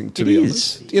patronising, to be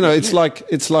honest.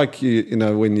 It's like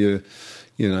when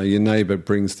your neighbour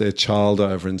brings their child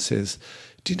over and says,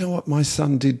 do you know what my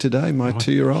son did today, my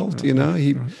 2-year-old?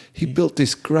 He built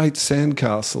this great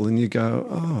sandcastle, and you go,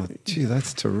 oh, gee,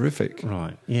 that's terrific.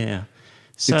 Right, yeah.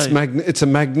 So, it's a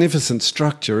magnificent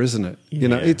structure, isn't it?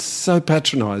 Yeah. It's so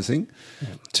patronising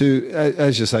to,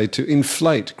 as you say,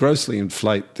 to grossly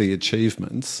inflate the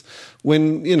achievements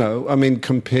when,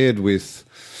 compared with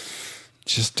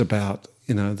just about,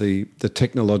 the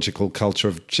technological culture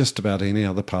of just about any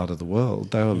other part of the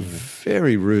world, they were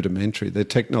very rudimentary. Their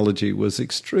technology was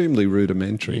extremely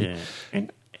rudimentary. Yeah.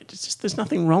 And there's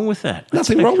nothing wrong with that.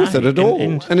 Nothing wrong with it at all.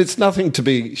 And it's nothing to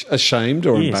be ashamed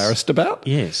or embarrassed about.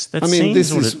 Yes.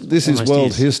 This is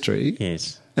world history.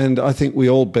 Yes. And I think we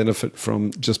all benefit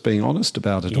from just being honest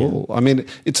about it all. I mean,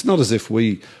 it's not as if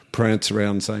we prance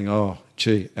around saying, oh,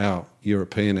 gee, our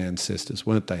European ancestors,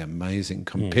 weren't they amazing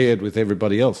compared with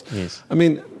everybody else? Yes. I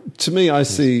mean, to me, I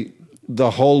see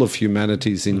the whole of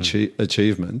humanity's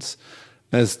achievements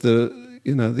as the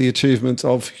achievements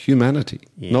of humanity,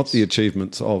 not the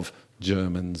achievements of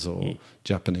Germans or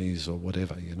Japanese or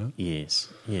whatever, Yes,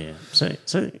 yeah.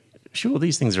 So sure,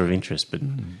 these things are of interest, but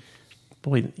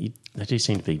boy, they do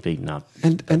seem to be beaten up.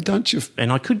 And don't you...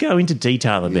 And I could go into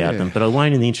detail about them, but I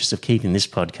won't in the interest of keeping this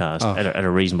podcast at a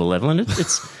reasonable level. And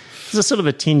there's a sort of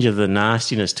a tinge of the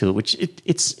nastiness to it, which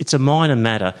it's a minor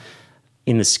matter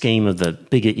in the scheme of the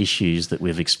bigger issues that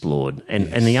we've explored.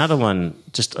 And the other one,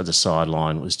 just as a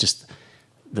sideline, was just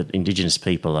that Indigenous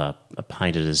people are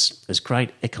painted as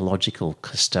great ecological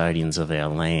custodians of our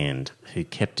land who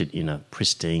kept it in a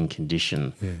pristine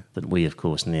condition that we, of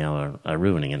course, now are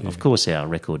ruining. And, of course, our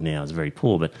record now is very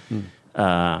poor, but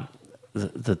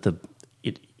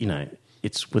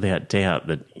it's without doubt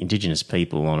that Indigenous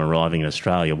people on arriving in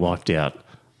Australia wiped out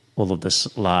all of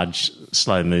this large,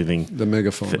 slow-moving... The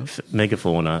megafauna.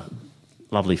 Megafauna,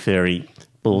 lovely fairy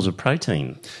balls of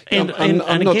protein.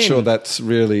 I'm not sure that's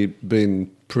really been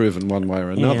proven one way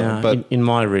or another. But in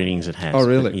my readings it has. Oh,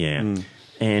 really? But, yeah.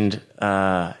 And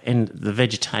the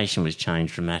vegetation was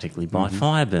changed dramatically by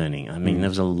fire burning. I mean, there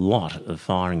was a lot of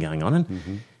firing going on,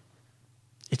 and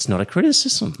it's not a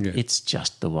criticism. Yeah. It's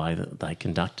just the way that they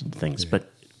conducted things. Yeah.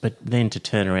 But then to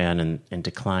turn around and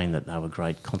to claim that they were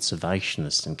great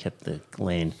conservationists and kept the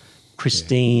land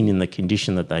pristine in the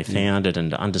condition that they found it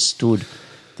and understood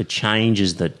the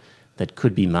changes that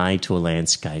could be made to a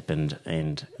landscape and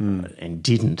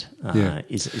didn't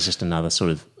is just another sort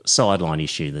of sideline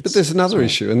issue. But there's another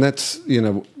issue, and that's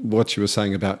what you were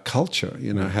saying about culture.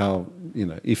 How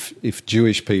if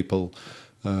Jewish people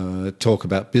talk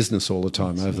about business all the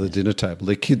time over the dinner table.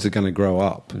 Their kids are going to grow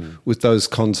up with those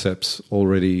concepts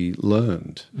already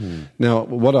learned. Now,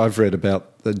 what I've read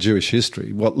about the Jewish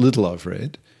history, what little I've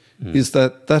read, is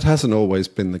that hasn't always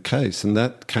been the case, and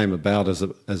that came about as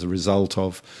a result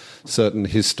of certain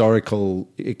historical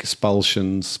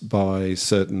expulsions by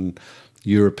certain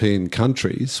European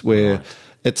countries, where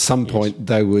at some point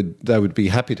they would be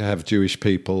happy to have Jewish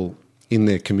people in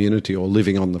their community or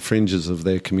living on the fringes of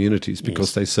their communities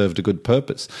because they served a good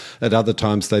purpose. At other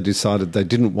times they decided they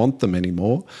didn't want them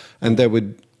anymore, and they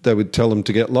would tell them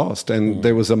to get lost. And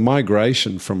there was a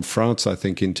migration from France, I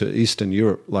think, into Eastern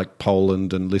Europe, like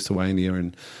Poland and Lithuania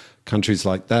and countries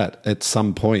like that at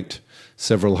some point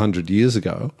several hundred years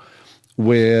ago,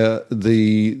 where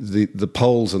the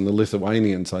Poles and the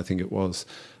Lithuanians, I think it was,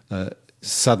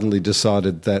 suddenly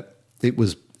decided that it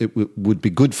would be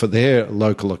good for their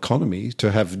local economy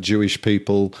to have Jewish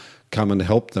people come and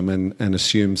help them and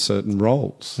assume certain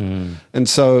roles. And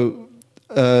so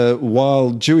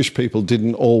while Jewish people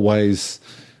didn't always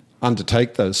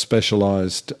undertake those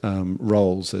specialised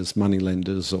roles as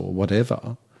moneylenders or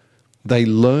whatever, they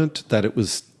learnt that it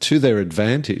was to their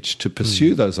advantage to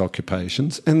pursue those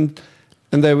occupations, and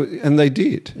they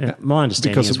did. Yeah, my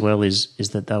understanding as well is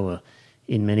that they were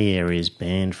in many areas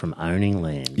banned from owning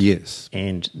land. Yes.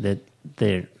 And that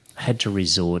they had to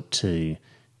resort to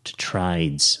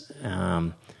trades,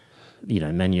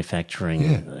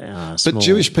 manufacturing. But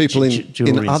Jewish people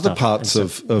in other parts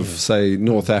of say,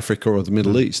 North Africa or the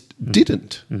Middle East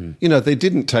didn't. They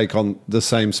didn't take on the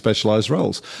same specialised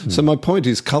roles. So my point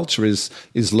is culture is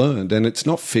learned, and it's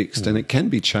not fixed, and it can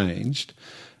be changed.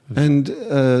 And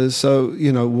so,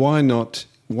 why not?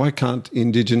 Why can't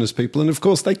Indigenous people? And of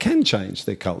course, they can change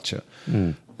their culture.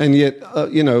 And yet,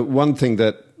 one thing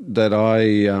that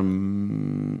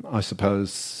I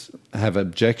suppose have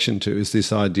objection to is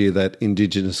this idea that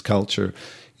Indigenous culture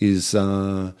is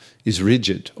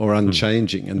rigid or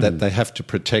unchanging, and that they have to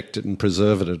protect it and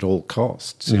preserve it at all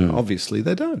costs. Obviously,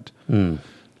 they don't.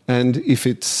 And if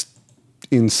it's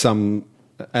in some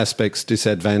aspects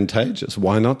disadvantageous,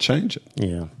 why not change it?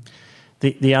 Yeah.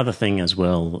 The other thing as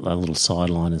well, a little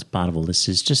sideline as part of all this,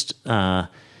 is just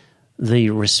the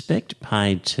respect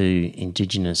paid to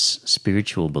Indigenous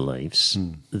spiritual beliefs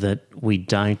that we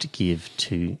don't give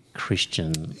to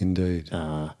Christian, indeed,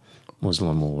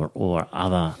 Muslim or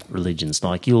other religions.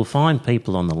 Like, you'll find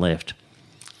people on the left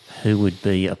who would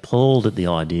be appalled at the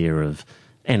idea of,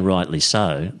 and rightly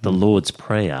so, the Lord's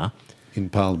Prayer in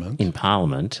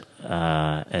Parliament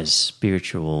as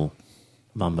spiritual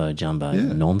mumbo-jumbo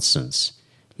nonsense,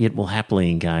 yet will happily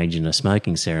engage in a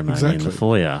smoking ceremony in the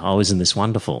foyer. Oh, isn't this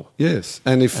wonderful? Yes.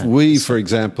 And if we, for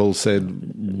example, said,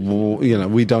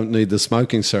 we don't need the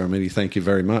smoking ceremony, thank you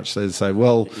very much, they'd say,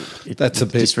 well, that's a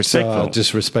bit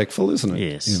disrespectful, isn't it?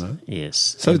 Yes,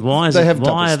 yes. So why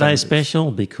are they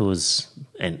special? Because,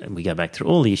 and we go back through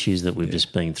all the issues that we've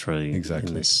just been through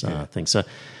in this thing. So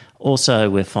also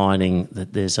we're finding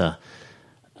that there's a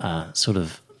sort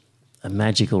of a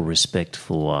magical respect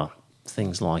for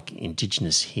things like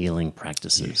Indigenous healing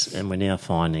practices. And we're now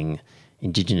finding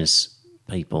Indigenous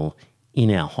people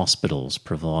in our hospitals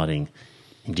providing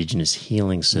Indigenous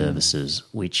healing services,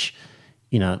 which,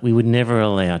 we would never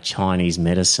allow Chinese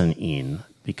medicine in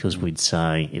because we'd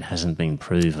say it hasn't been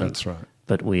proven. That's right.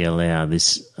 But we allow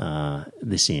this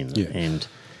in. Yeah. And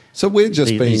so we're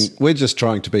just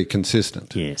trying to be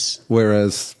consistent. Yes.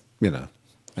 Whereas,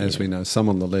 as we know, some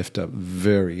on the left are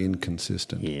very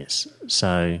inconsistent. Yes.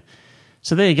 So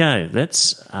there you go.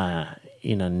 That's,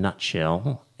 in a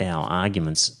nutshell, our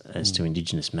arguments as to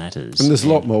Indigenous matters. And there's a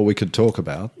lot more we could talk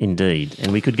about. Indeed.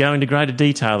 And we could go into greater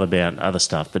detail about other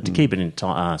stuff, but to keep it in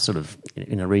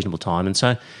in a reasonable time. And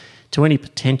so to any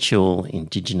potential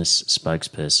Indigenous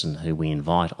spokesperson who we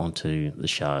invite onto the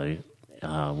show,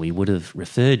 we would have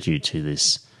referred you to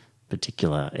this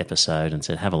particular episode and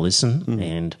said, have a listen,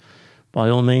 and by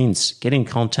all means, get in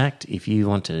contact if you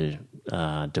want to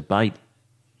debate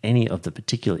any of the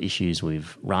particular issues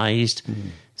we've raised.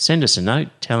 Send us a note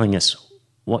telling us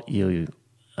what you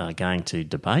are going to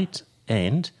debate,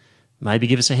 and maybe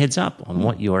give us a heads up on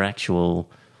what your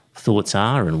actual thoughts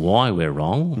are and why we're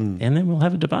wrong, and then we'll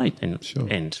have a debate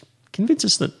and convince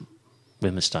us that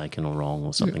we're mistaken or wrong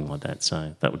or something like that.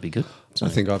 So that would be good. So, I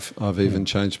think I've even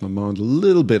changed my mind a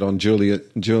little bit on Julian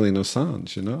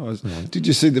Assange. Did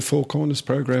you see the Four Corners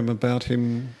program about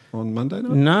him on Monday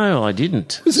night? No, I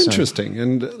didn't. It was interesting.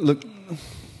 And look,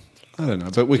 I don't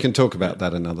know, but we can talk about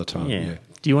that another time. Yeah.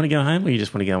 Do you want to go home, or you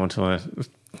just want to go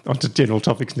onto general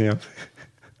topics now?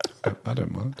 I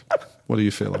don't mind. What do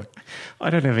you feel like? I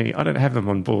don't have them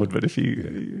on board, but if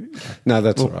you... No,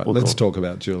 that's all right. Let's talk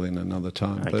about Julian another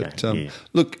time. Okay, but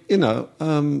look, you know...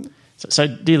 So,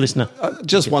 dear listener...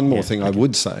 just one more thing I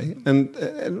would say,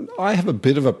 and I have a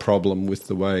bit of a problem with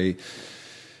the way,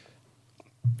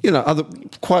 you know, other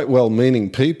quite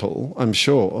well-meaning people, I'm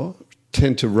sure,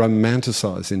 tend to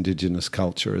romanticise Indigenous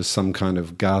culture as some kind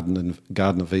of Garden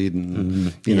of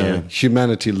Eden, you know,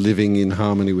 humanity living in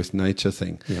harmony with nature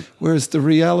thing. Yep. Whereas the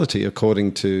reality,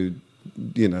 according to,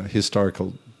 you know,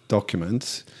 historical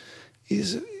documents,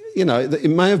 is, you know,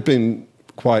 it may have been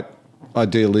quite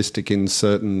idealistic in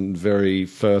certain very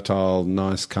fertile,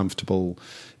 nice, comfortable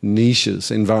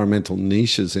niches, environmental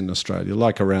niches in Australia,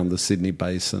 like around the Sydney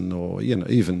Basin or, you know,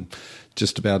 even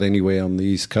just about anywhere on the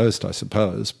East Coast, I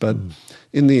suppose. But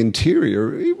in the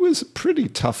interior, it was pretty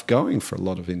tough going for a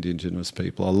lot of Indigenous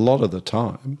people a lot of the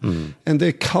time. And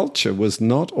their culture was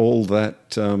not all that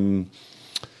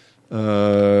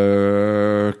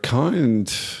kind,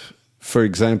 for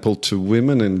example, to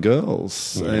women and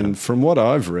girls. Yeah. And from what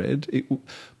I've read,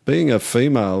 being a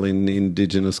female in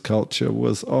Indigenous culture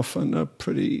was often a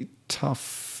pretty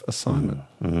tough assignment,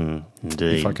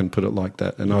 indeed, if I can put it like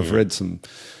that. And I've read some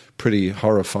pretty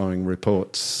horrifying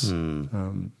reports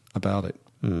about it.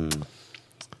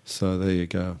 So there you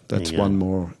go. That's one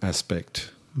more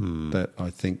aspect that I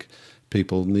think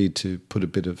people need to put a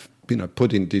bit of, you know,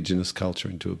 put Indigenous culture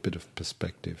into a bit of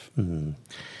perspective.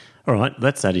 All right,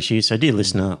 that's that issue. So, dear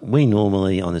listener, we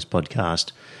normally on this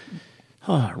podcast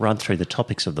run through the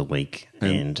topics of the week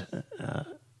and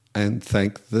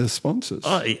thank the sponsors.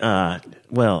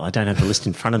 Well, I don't have the list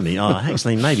in front of me.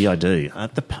 Actually, maybe I do.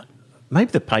 Maybe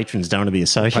the patrons don't want to be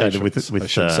associated with I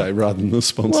should say, rather than the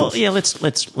sponsors. Well, yeah, let's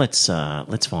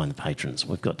find the patrons.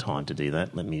 We've got time to do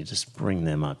that. Let me just bring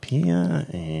them up here.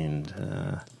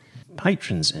 And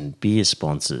patrons and beer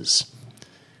sponsors.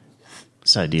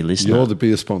 So, dear listener, you're the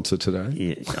beer sponsor today.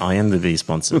 Yeah, I am the beer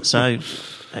sponsor. So,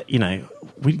 you know,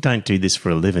 we don't do this for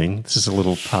a living. This is a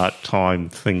little part-time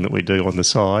thing that we do on the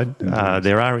side.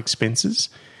 There are expenses.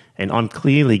 And I'm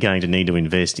clearly going to need to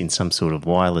invest in some sort of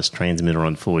wireless transmitter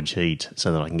on 4G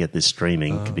so that I can get this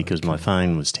streaming because my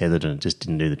phone was tethered and it just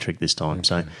didn't do the trick this time.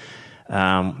 Okay.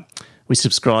 So we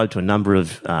subscribe to a number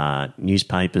of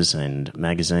newspapers and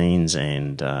magazines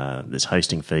and there's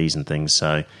hosting fees and things.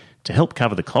 So to help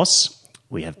cover the costs,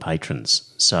 we have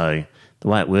patrons. So the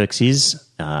way it works is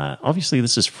obviously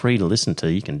this is free to listen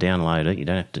to. You can download it. You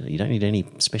don't need any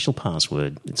special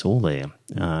password. It's all there.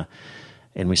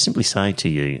 And we simply say to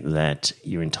you that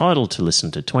you're entitled to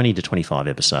listen to 20 to 25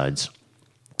 episodes,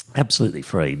 absolutely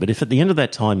free. But if at the end of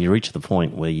that time you reach the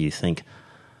point where you think,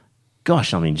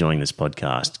 gosh, I'm enjoying this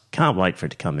podcast, can't wait for it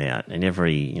to come out. And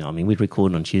we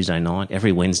record on Tuesday night.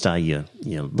 Every Wednesday you're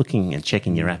looking and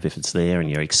checking your app if it's there and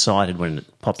you're excited when it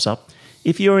pops up.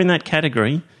 If you're in that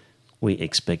category, we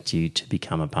expect you to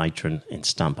become a patron and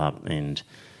stump up and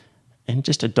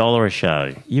just $1 a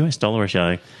show, US $1 a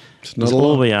show. It's not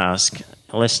all we ask.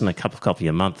 Less than a cup of coffee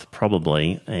a month,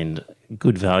 probably, and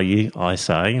good value, I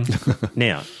say.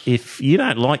 Now, if you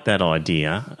don't like that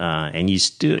idea and you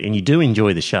do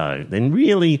enjoy the show, then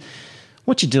really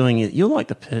what you're doing is you're like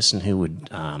the person who would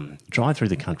drive through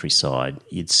the countryside.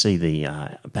 You'd see the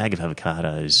bag of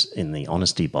avocados in the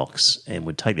honesty box and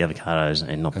would take the avocados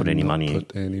and not put any money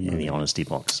in the honesty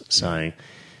box. So,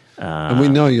 and we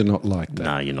know you're not like that.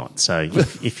 No, you're not. So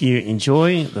if you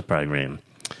enjoy the program,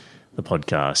 the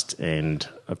podcast, and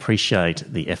appreciate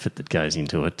the effort that goes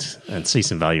into it and see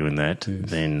some value in that,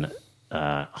 then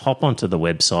hop onto the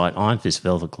website,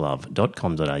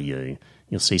 ironfistvelvetglove.com.au.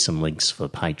 You'll see some links for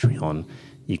Patreon.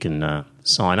 You can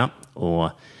sign up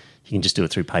or you can just do it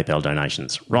through PayPal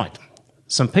donations. Right.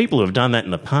 Some people who have done that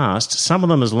in the past, some of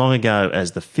them as long ago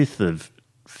as the 5th of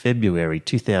February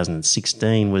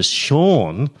 2016, was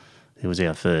Sean. It was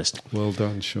our first. Well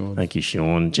done, Sean. Thank you,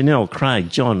 Sean. Janelle, Craig,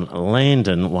 John,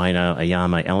 Landon, Wayno,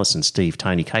 Ayame, Allison, Steve,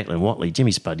 Tony, Caitlin, Watley, Jimmy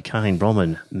Spud, Kane,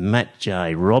 Bromman, Matt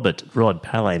J, Robert, Rod,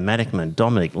 Palais, Maddockman,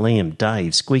 Dominic, Liam,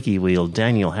 Dave, Squeaky Wheel,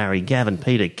 Daniel, Harry, Gavin,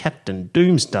 Peter, Captain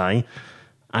Doomsday,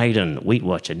 Aidan,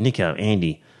 Wheatwatcher, Nico,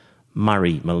 Andy,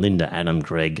 Murray, Melinda, Adam,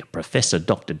 Greg, Professor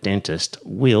Dr. Dentist,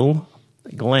 Will,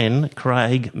 Glenn,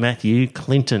 Craig, Matthew,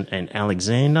 Clinton and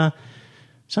Alexander.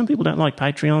 Some people don't like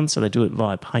Patreon, so they do it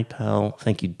via PayPal.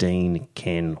 Thank you, Dean.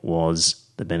 Ken was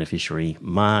the beneficiary.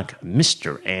 Mark,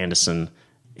 Mr. Anderson,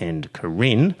 and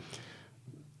Corinne.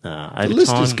 The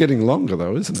list is getting longer,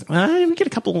 though, isn't it? We get a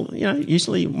couple,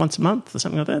 usually once a month or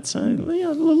something like that. So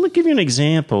I'll give you an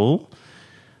example.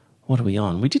 What are we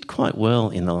on? We did quite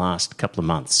well in the last couple of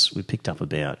months. We picked up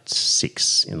about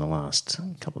 6 in the last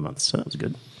couple of months, so that was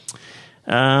good.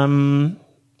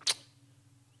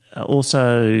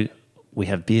 Also, we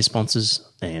have beer sponsors,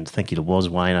 and thank you to Woz,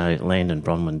 Wayno, Landon,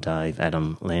 Bronwyn, Dave,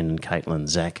 Adam, Landon, Caitlin,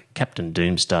 Zach, Captain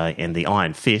Doomsday, and the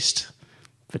Iron Fist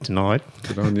for tonight.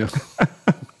 Good on you.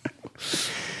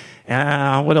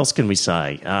 What else can we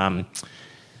say?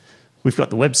 We've got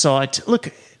the website.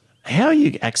 Look, how are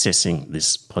you accessing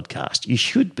this podcast? You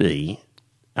should be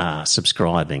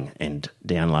subscribing and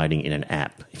downloading in an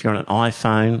app. If you're on an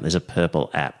iPhone, there's a purple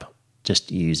app.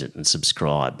 Just use it and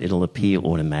subscribe. It'll appear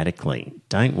automatically.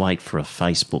 Don't wait for a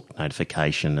Facebook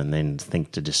notification and then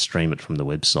think to just stream it from the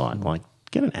website. Like,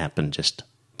 get an app and just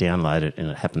download it,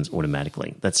 and it happens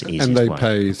automatically. That's the easiest way. And they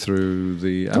pay through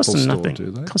the Apple Store, nothing.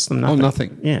 do they? Cost them nothing. Oh,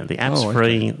 nothing. Yeah, the app's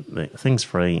free, the thing's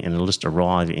free, and it'll just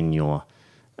arrive in your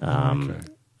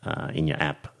in your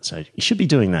app. So you should be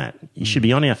doing that. You should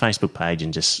be on our Facebook page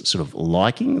and just sort of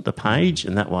liking the page,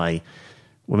 and that way,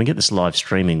 when we get this live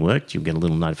streaming worked, you'll get a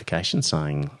little notification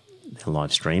saying they're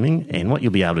live streaming, and what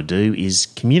you'll be able to do is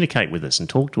communicate with us and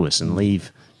talk to us and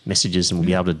leave messages, and we'll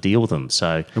be able to deal with them.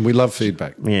 So, and we love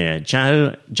feedback. Yeah,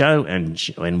 Joe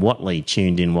and Watley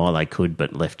tuned in while they could,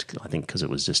 but left, I think, because it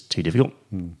was just too difficult.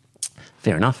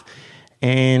 Fair enough.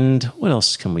 And what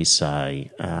else can we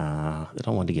say that I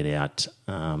want to get out?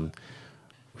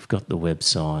 We've got the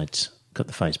website, got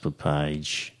the Facebook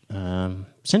page.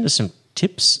 Send us some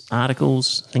tips,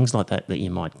 articles, things like that you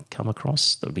might come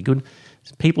across. That would be good.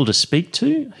 People to speak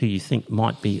to who you think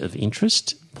might be of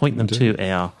interest. Point them to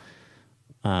our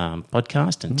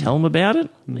podcast and tell them about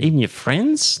it. Even your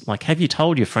friends. Like, have you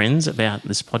told your friends about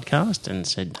this podcast and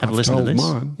said, have a listen to this?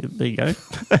 Mine. There you go.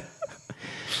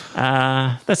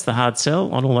 That's the hard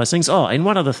sell on all those things. Oh, and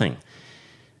one other thing.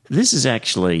 This is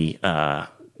actually, now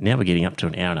we're getting up to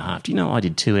an hour and a half. Do you know I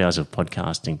did 2 hours of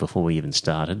podcasting before we even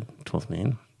started, 12th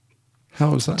Man?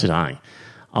 How was that? Today.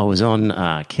 I was on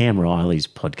Cam Riley's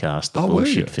podcast, The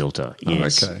Bullshit Filter.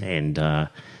 Yes. Okay. And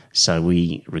so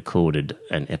we recorded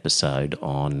an episode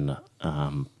on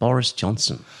Boris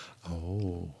Johnson.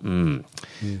 Oh.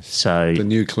 Yes. So the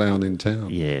new clown in town.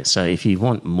 Yeah. So if you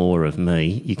want more of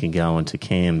me, you can go onto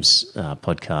Cam's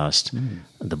podcast,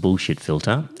 The Bullshit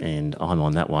Filter, and I'm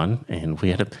on that one. And we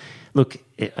had look,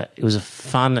 it was a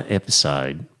fun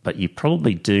episode, but you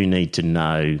probably do need to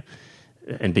know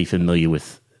and be familiar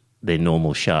with their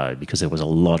normal show, because there was a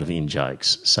lot of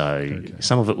in-jokes. So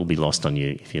some of it will be lost on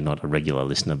you if you're not a regular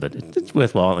listener, but it's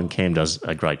worthwhile, and Cam does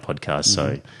a great podcast,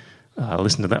 so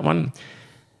listen to that one.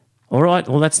 All right,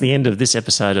 well, that's the end of this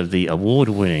episode of the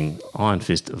award-winning Iron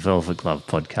Fist Velvet Glove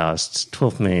podcasts.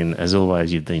 12th Man, as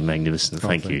always, you've been magnificent.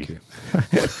 Thank you.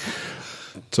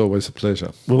 It's always a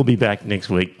pleasure. We'll be back next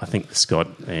week, I think, Scott,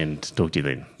 and talk to you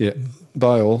then. Yeah.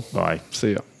 Bye, all. Bye.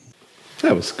 See ya.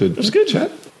 That was good. It was good.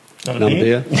 Chat. Another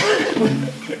beer.